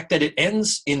the fact that it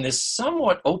ends in this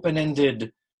somewhat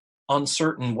open-ended,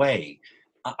 uncertain way,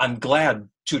 I'm glad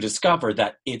to discover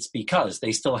that it's because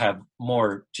they still have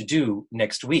more to do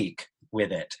next week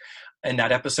with it. And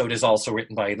that episode is also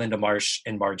written by Linda Marsh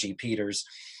and Margie Peters.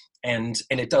 And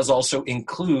it does also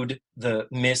include the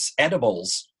Miss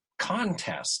Edibles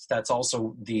contest. That's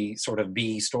also the sort of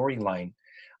B storyline.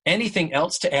 Anything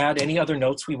else to add? Any other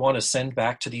notes we want to send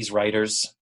back to these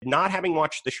writers? Not having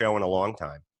watched the show in a long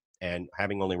time and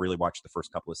having only really watched the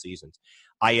first couple of seasons,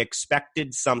 I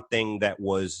expected something that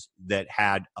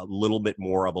had a little bit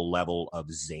more of a level of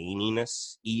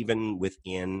zaniness, even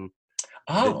within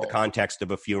the context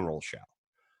of a funeral show.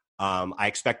 I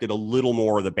expected a little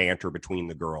more of the banter between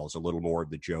the girls, a little more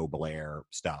of the Joe Blair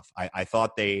stuff. I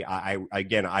thought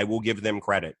I will give them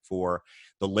credit for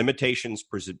the limitations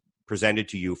presented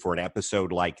to you for an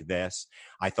episode like this.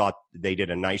 I thought they did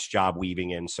a nice job weaving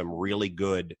in some really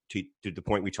good, to the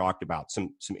point we talked about,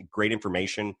 some great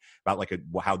information about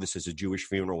how this is a Jewish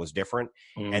funeral is different,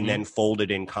 and then folded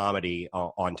in comedy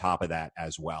on top of that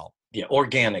as well. Yeah,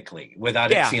 organically,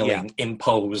 without it feeling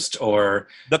imposed or...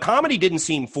 The comedy didn't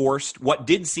seem forced. What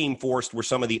did seem forced were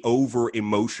some of the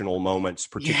over-emotional moments,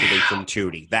 particularly from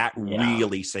Tootie. That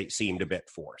really seemed a bit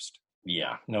forced.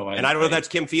 Yeah. No, I don't know if that's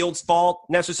Kim Field's fault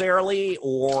necessarily,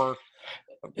 or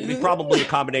probably a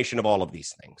combination of all of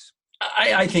these things.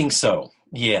 I think so.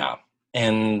 Yeah.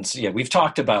 And yeah, we've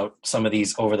talked about some of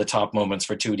these over-the-top moments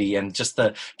for Tootie and just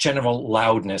the general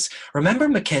loudness. Remember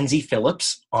Mackenzie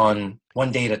Phillips on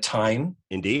One Day at a Time?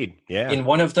 Indeed, yeah. In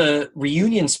one of the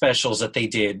reunion specials that they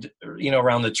did,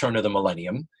 around the turn of the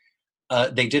millennium,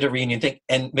 they did a reunion thing,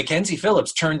 and Mackenzie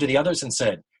Phillips turned to the others and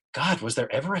said, "God, was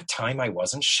there ever a time I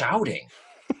wasn't shouting?"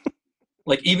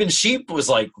 Like, even she was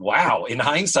like, wow, in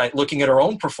hindsight, looking at her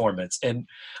own performance. And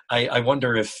I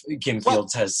wonder if Kim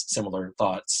Fields has similar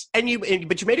thoughts. But you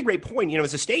made a great point.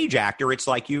 As a stage actor, it's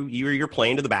like you're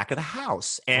playing to the back of the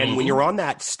house. And when you're on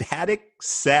that static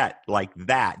set like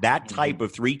that type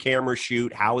of 3-camera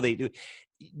shoot, how they do,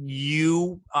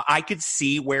 I could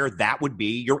see where that would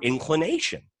be your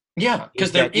inclination. Yeah,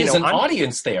 because there is an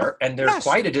audience there, and they're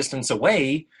quite a distance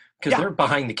away. Because they're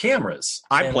behind the cameras.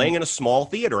 I'm playing in a small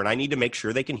theater, and I need to make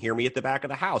sure they can hear me at the back of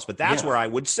the house. But that's where I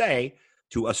would say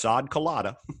to Assad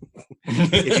Khalada,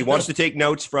 if he wants to take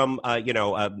notes from,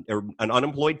 an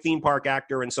unemployed theme park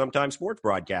actor and sometimes sports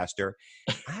broadcaster,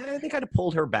 I think I'd have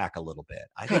pulled her back a little bit.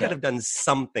 I think I'd have done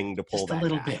something to pull that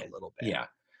back a little bit. Yeah,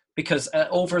 because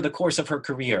over the course of her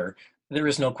career, there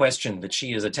is no question that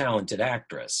she is a talented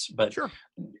actress. But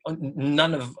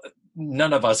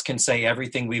none of us can say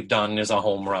everything we've done is a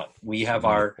home run. We have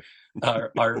our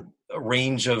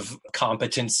range of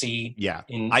competency. Yeah.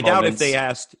 In I doubt if they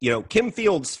asked, Kim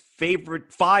Fields'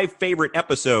 5 favorite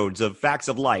episodes of Facts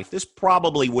of Life, this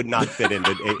probably would not fit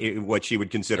into what she would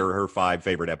consider her 5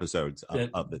 favorite episodes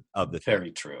of the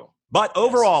very true. But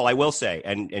overall, I will say,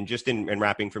 and just in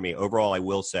wrapping for me, overall, I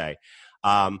will say,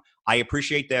 I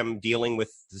appreciate them dealing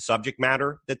with the subject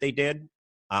matter that they did.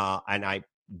 And I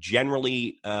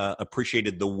generally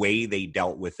appreciated the way they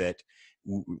dealt with it,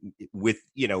 with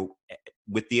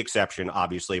the exception,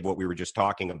 obviously, of what we were just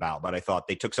talking about. But I thought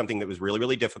they took something that was really,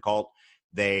 really difficult.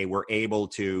 They were able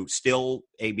to still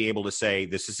be able to say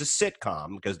this is a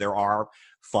sitcom, because there are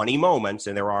funny moments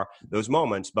and there are those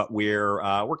moments, but we're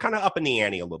kind of up in the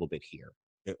ante a little bit here.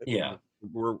 Yeah.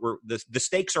 The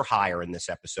stakes are higher in this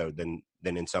episode than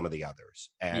in some of the others.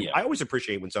 And I always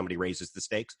appreciate when somebody raises the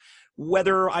stakes,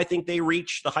 whether I think they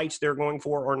reach the heights they're going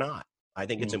for or not. I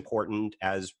think it's important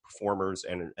as performers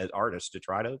and as artists to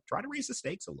try to raise the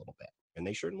stakes a little bit. And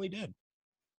they certainly did.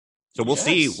 So we'll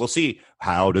see.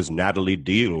 How does Natalie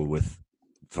deal with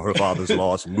her father's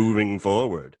loss moving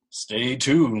forward? Stay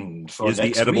tuned for next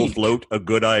week. Is the edible float a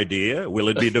good idea? Will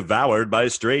it be devoured by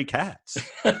stray cats?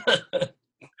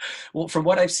 Well, from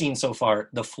what I've seen so far,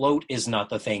 the float is not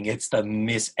the thing. It's the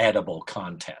Miss Edible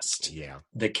contest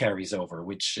that carries over,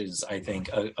 which is, I think,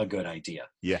 a good idea.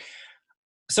 Yeah.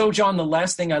 So, John, the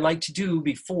last thing I like to do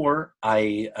before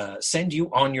I send you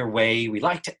on your way, we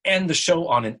like to end the show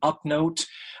on an up note,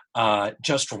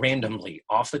 just randomly,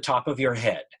 off the top of your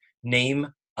head.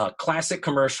 Name a classic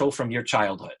commercial from your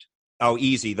childhood. Oh,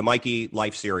 easy. The Mikey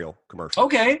Life cereal commercial.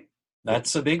 Okay.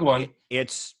 That's a big one.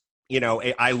 It's...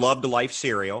 I loved Life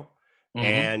cereal,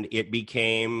 and it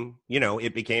became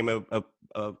a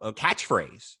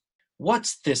catchphrase.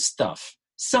 What's this stuff?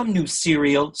 Some new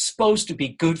cereal supposed to be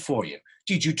good for you.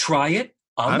 Did you try it?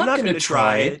 I'm not going to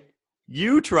try it.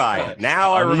 You try it.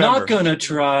 Now I remember. I'm not going to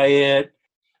try it.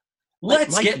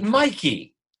 Let's get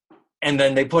Mikey. And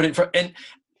then they put it for. And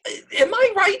am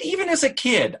I right? Even as a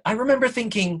kid, I remember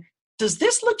thinking, does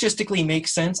this logistically make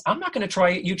sense? I'm not going to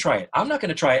try it. You try it. I'm not going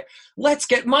to try it. Let's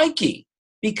get Mikey,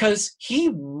 because he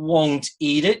won't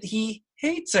eat it. He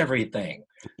hates everything.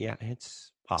 Yeah,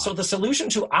 it's odd. So the solution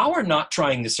to our not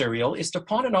trying the cereal is to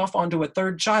pawn it off onto a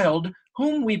third child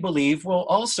whom we believe will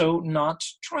also not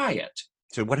try it.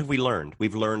 So what have we learned?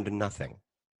 We've learned nothing.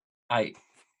 I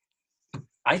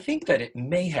think that it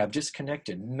may have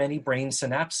disconnected many brain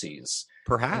synapses.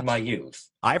 Perhaps. In my youth.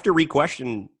 I have to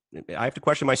question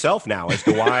myself now as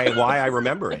to why I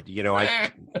remember it.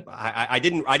 I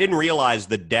didn't realize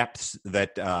the depths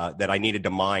that I needed to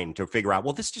mine to figure out.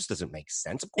 Well, this just doesn't make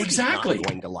sense. Of course, exactly. He's not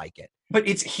going to like it. But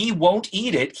he won't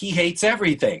eat it. He hates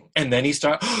everything, and then he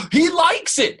he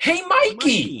likes it. Hey,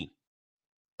 Mikey.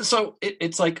 So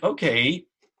it's like, okay,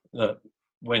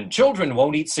 when children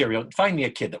won't eat cereal, find me a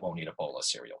kid that won't eat a bowl of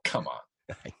cereal. Come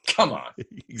on.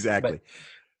 Exactly.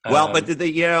 But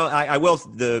I will.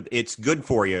 It's good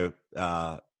for you.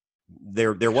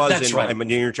 There was in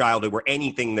your childhood where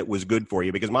anything that was good for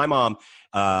you, because my mom,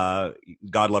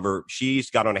 God love her, she's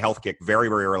got on a health kick very,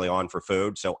 very early on for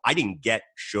food. So I didn't get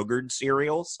sugared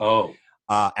cereals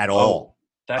at all.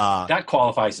 That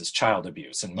qualifies as child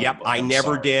abuse. I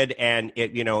never did. And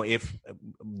if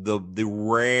the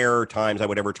rare times I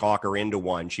would ever talk her into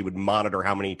one, she would monitor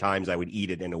how many times I would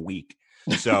eat it in a week.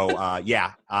 So,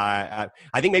 I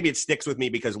think maybe it sticks with me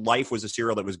because Life was a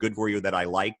cereal that was good for you that I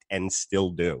liked and still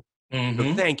do.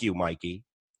 So thank you, Mikey.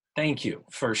 Thank you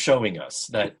for showing us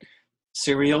that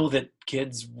cereal that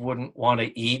kids wouldn't want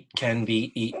to eat can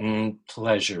be eaten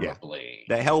pleasurably.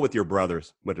 The hell with your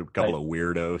brothers, with a couple of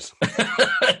weirdos.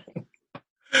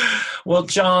 Well,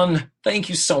 John, thank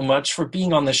you so much for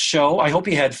being on the show. I hope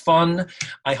you had fun.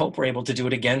 I hope we're able to do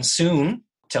it again soon.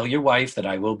 Tell your wife that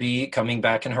I will be coming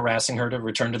back and harassing her to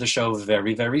return to the show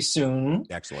very, very soon.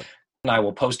 Excellent. And I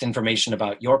will post information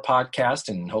about your podcast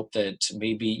and hope that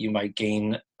maybe you might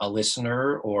gain a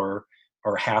listener or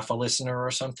half a listener or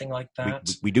something like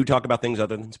that. We do talk about things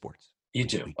other than sports. You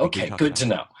do? Okay, good to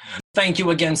know. Thank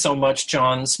you again so much,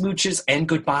 John. Smooches and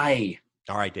goodbye.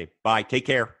 All right, Dave. Bye. Take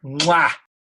care. Mwah.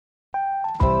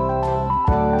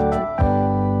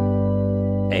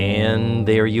 And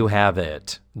there you have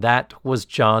it. That was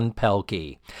John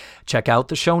Pelkey. Check out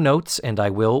the show notes, and I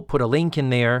will put a link in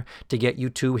there to get you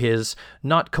to his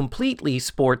not completely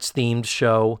sports-themed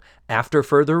show, After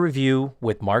Further Review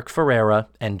with Mark Ferreira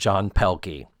and John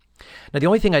Pelkey. Now, the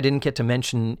only thing I didn't get to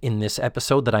mention in this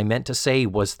episode that I meant to say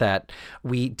was that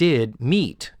we did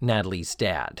meet Natalie's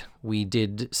dad. We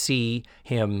did see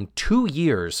him 2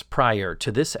 years prior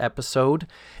to this episode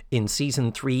in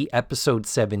Season 3, Episode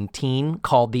 17,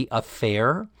 called The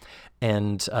Affair.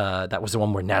 And that was the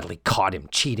one where Natalie caught him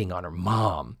cheating on her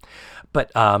mom.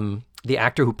 But the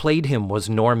actor who played him was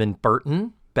Norman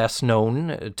Burton, best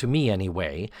known, to me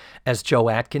anyway, as Joe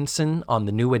Atkinson on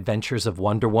The New Adventures of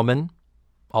Wonder Woman,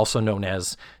 also known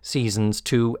as Seasons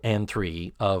 2 and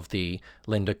 3 of the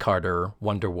Linda Carter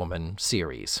Wonder Woman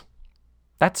series.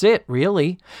 That's it,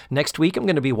 really. Next week, I'm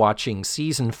going to be watching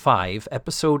Season 5,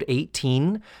 Episode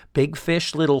 18, Big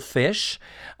Fish, Little Fish,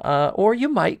 or you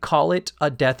might call it A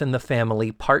Death in the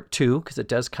Family Part 2, because it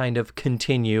does kind of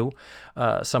continue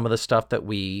some of the stuff that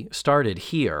we started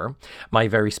here. My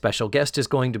very special guest is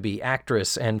going to be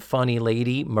actress and funny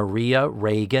lady Maria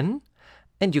Reagan.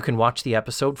 And you can watch the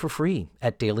episode for free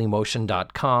at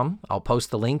dailymotion.com. I'll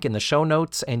post the link in the show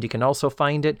notes, and you can also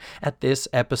find it at this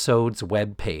episode's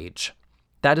webpage.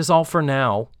 That is all for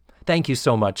now. Thank you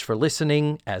so much for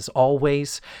listening, as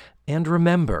always. And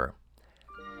remember,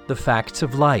 the facts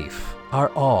of life are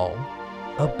all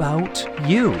about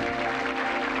you.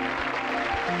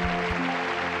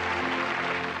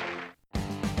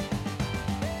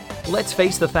 Let's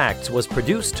Face the Facts was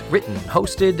produced, written,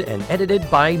 hosted, and edited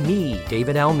by me,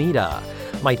 David Almeida.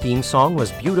 My theme song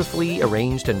was beautifully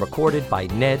arranged and recorded by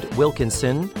Ned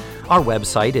Wilkinson. Our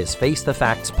website is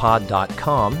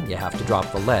facethefactspod.com. You have to drop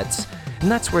the lets.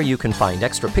 And that's where you can find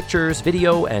extra pictures,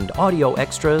 video, and audio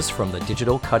extras from the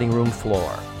digital cutting room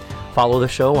floor. Follow the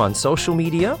show on social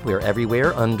media. We're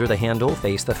everywhere under the handle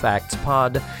Face the Facts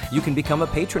Pod. You can become a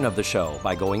patron of the show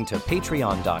by going to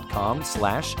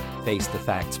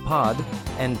patreon.com/FaceTheFactsPod.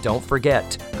 And don't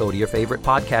forget, go to your favorite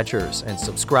podcatchers and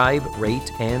subscribe,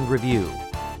 rate, and review.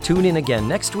 Tune in again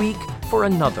next week for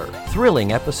another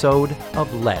thrilling episode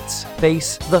of Let's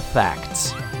Face the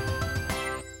Facts.